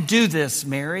 you can do this,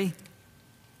 Mary,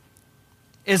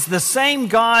 is the same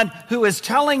God who is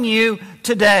telling you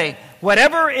today,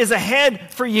 whatever is ahead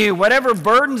for you, whatever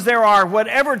burdens there are,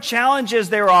 whatever challenges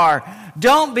there are,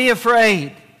 don't be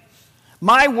afraid.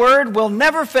 My word will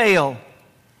never fail.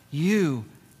 You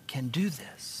can do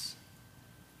this.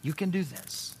 You can do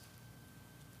this.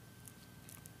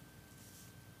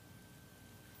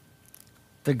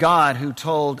 The God who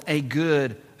told a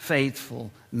good,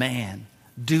 faithful man,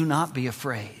 do not be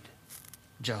afraid,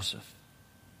 Joseph.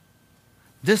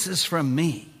 This is from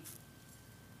me.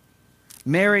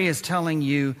 Mary is telling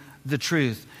you the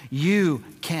truth. You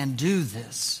can do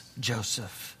this,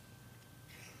 Joseph.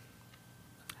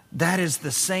 That is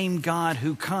the same God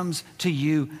who comes to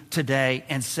you today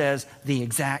and says the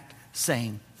exact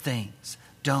same things.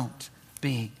 Don't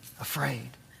be afraid.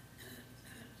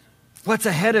 What's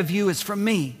ahead of you is from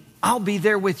me. I'll be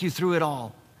there with you through it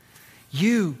all.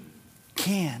 You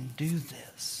can do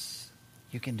this.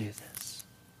 You can do this.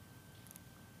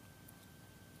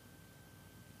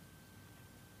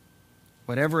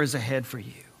 Whatever is ahead for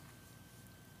you,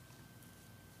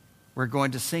 we're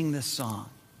going to sing this song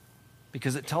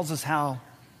because it tells us how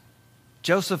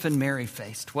Joseph and Mary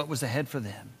faced what was ahead for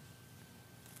them.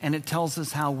 And it tells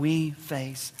us how we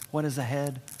face what is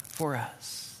ahead for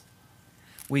us.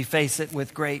 We face it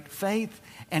with great faith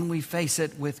and we face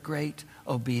it with great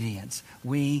obedience.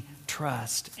 We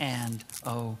trust and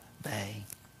obey.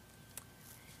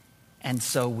 And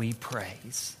so we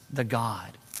praise the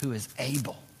God who is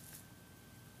able,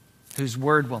 whose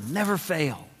word will never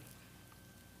fail,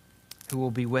 who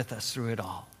will be with us through it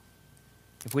all.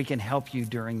 If we can help you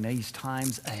during these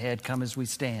times ahead, come as we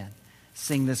stand.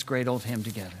 Sing this great old hymn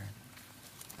together.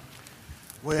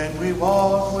 When we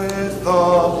walk with the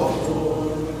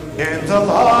Lord in the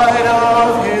light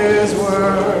of His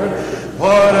word,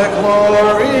 what a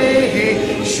glory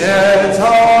He sheds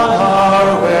on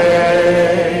our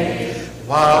way.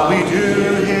 While we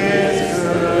do His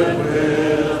good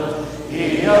will,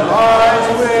 He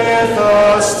abides with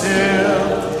us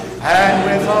still, and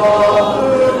with all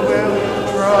who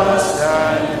will trust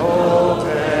and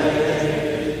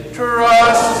obey.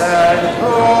 Trust and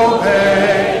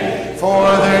obey,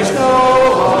 for there's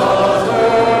no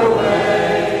other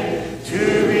way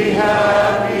to be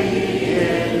happy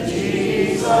in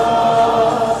Jesus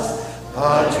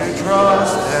but to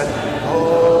trust and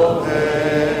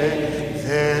obey.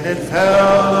 Then in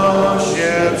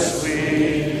fellowship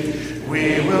sweet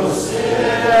we will sit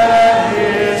at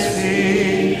His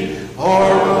feet,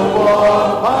 or will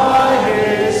walk by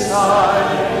His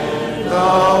side in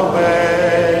the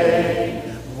way.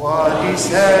 What He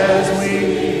says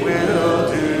we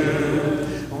will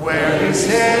do, where He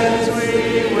sends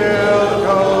we will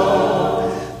go.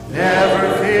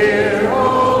 Never fear,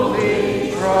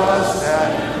 only trust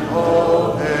and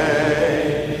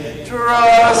obey.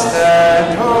 Trust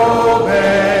and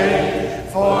obey,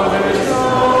 for there's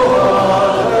no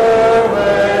other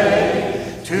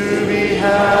way to be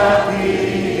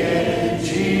happy in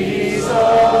Jesus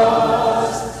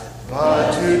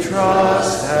but to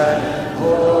trust and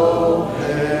obey.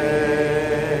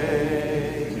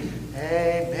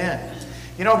 Amen.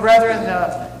 You know, brethren,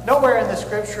 nowhere in the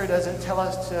Scripture does it tell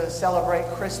us to celebrate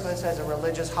Christmas as a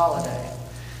religious holiday.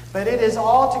 But it is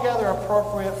altogether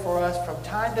appropriate for us from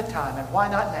time to time, and why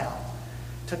not now,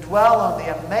 to dwell on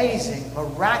the amazing,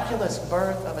 miraculous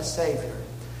birth of a Savior.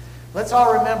 Let's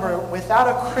all remember, without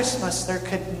a Christmas, there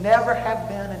could never have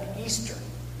been an Easter,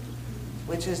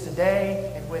 which is the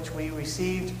day in which we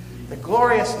received the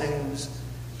glorious news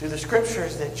through the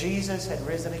Scriptures that Jesus had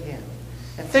risen again.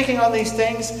 And thinking on these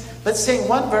things, let's sing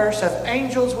one verse of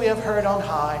Angels We Have Heard on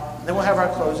High, and then we'll have our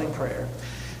closing prayer.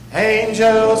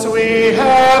 Angels we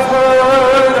have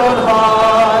heard on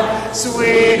high,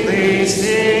 sweetly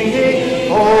singing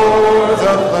o'er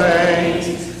the plains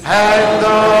and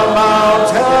the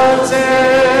mountains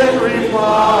in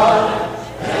reply,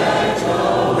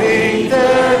 echoing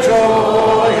their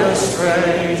joyous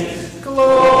strains.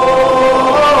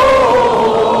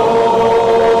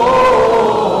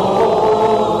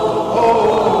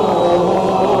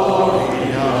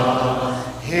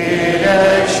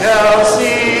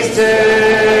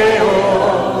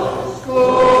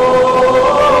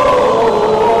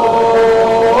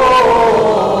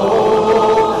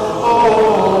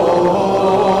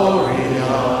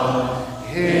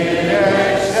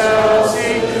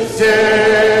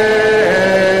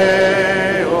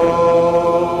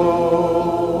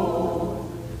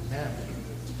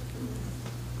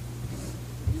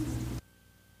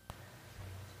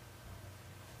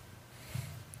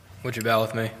 Would you bow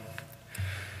with me?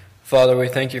 Father, we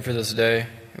thank you for this day.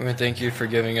 And we thank you for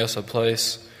giving us a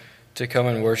place to come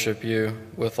and worship you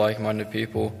with like-minded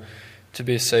people, to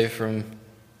be safe from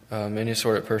any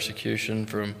sort of persecution,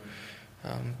 from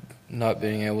not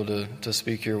being able to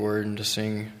speak your word and to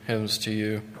sing hymns to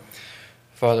you.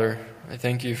 Father, I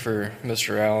thank you for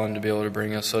Mr. Allen to be able to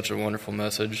bring us such a wonderful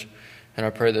message. And I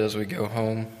pray that as we go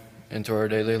home into our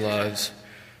daily lives,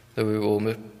 that we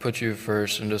will put you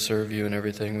first and to serve you in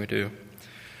everything we do.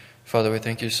 Father, we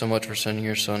thank you so much for sending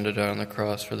your Son to die on the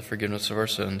cross for the forgiveness of our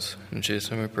sins. In Jesus'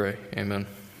 name we pray. Amen.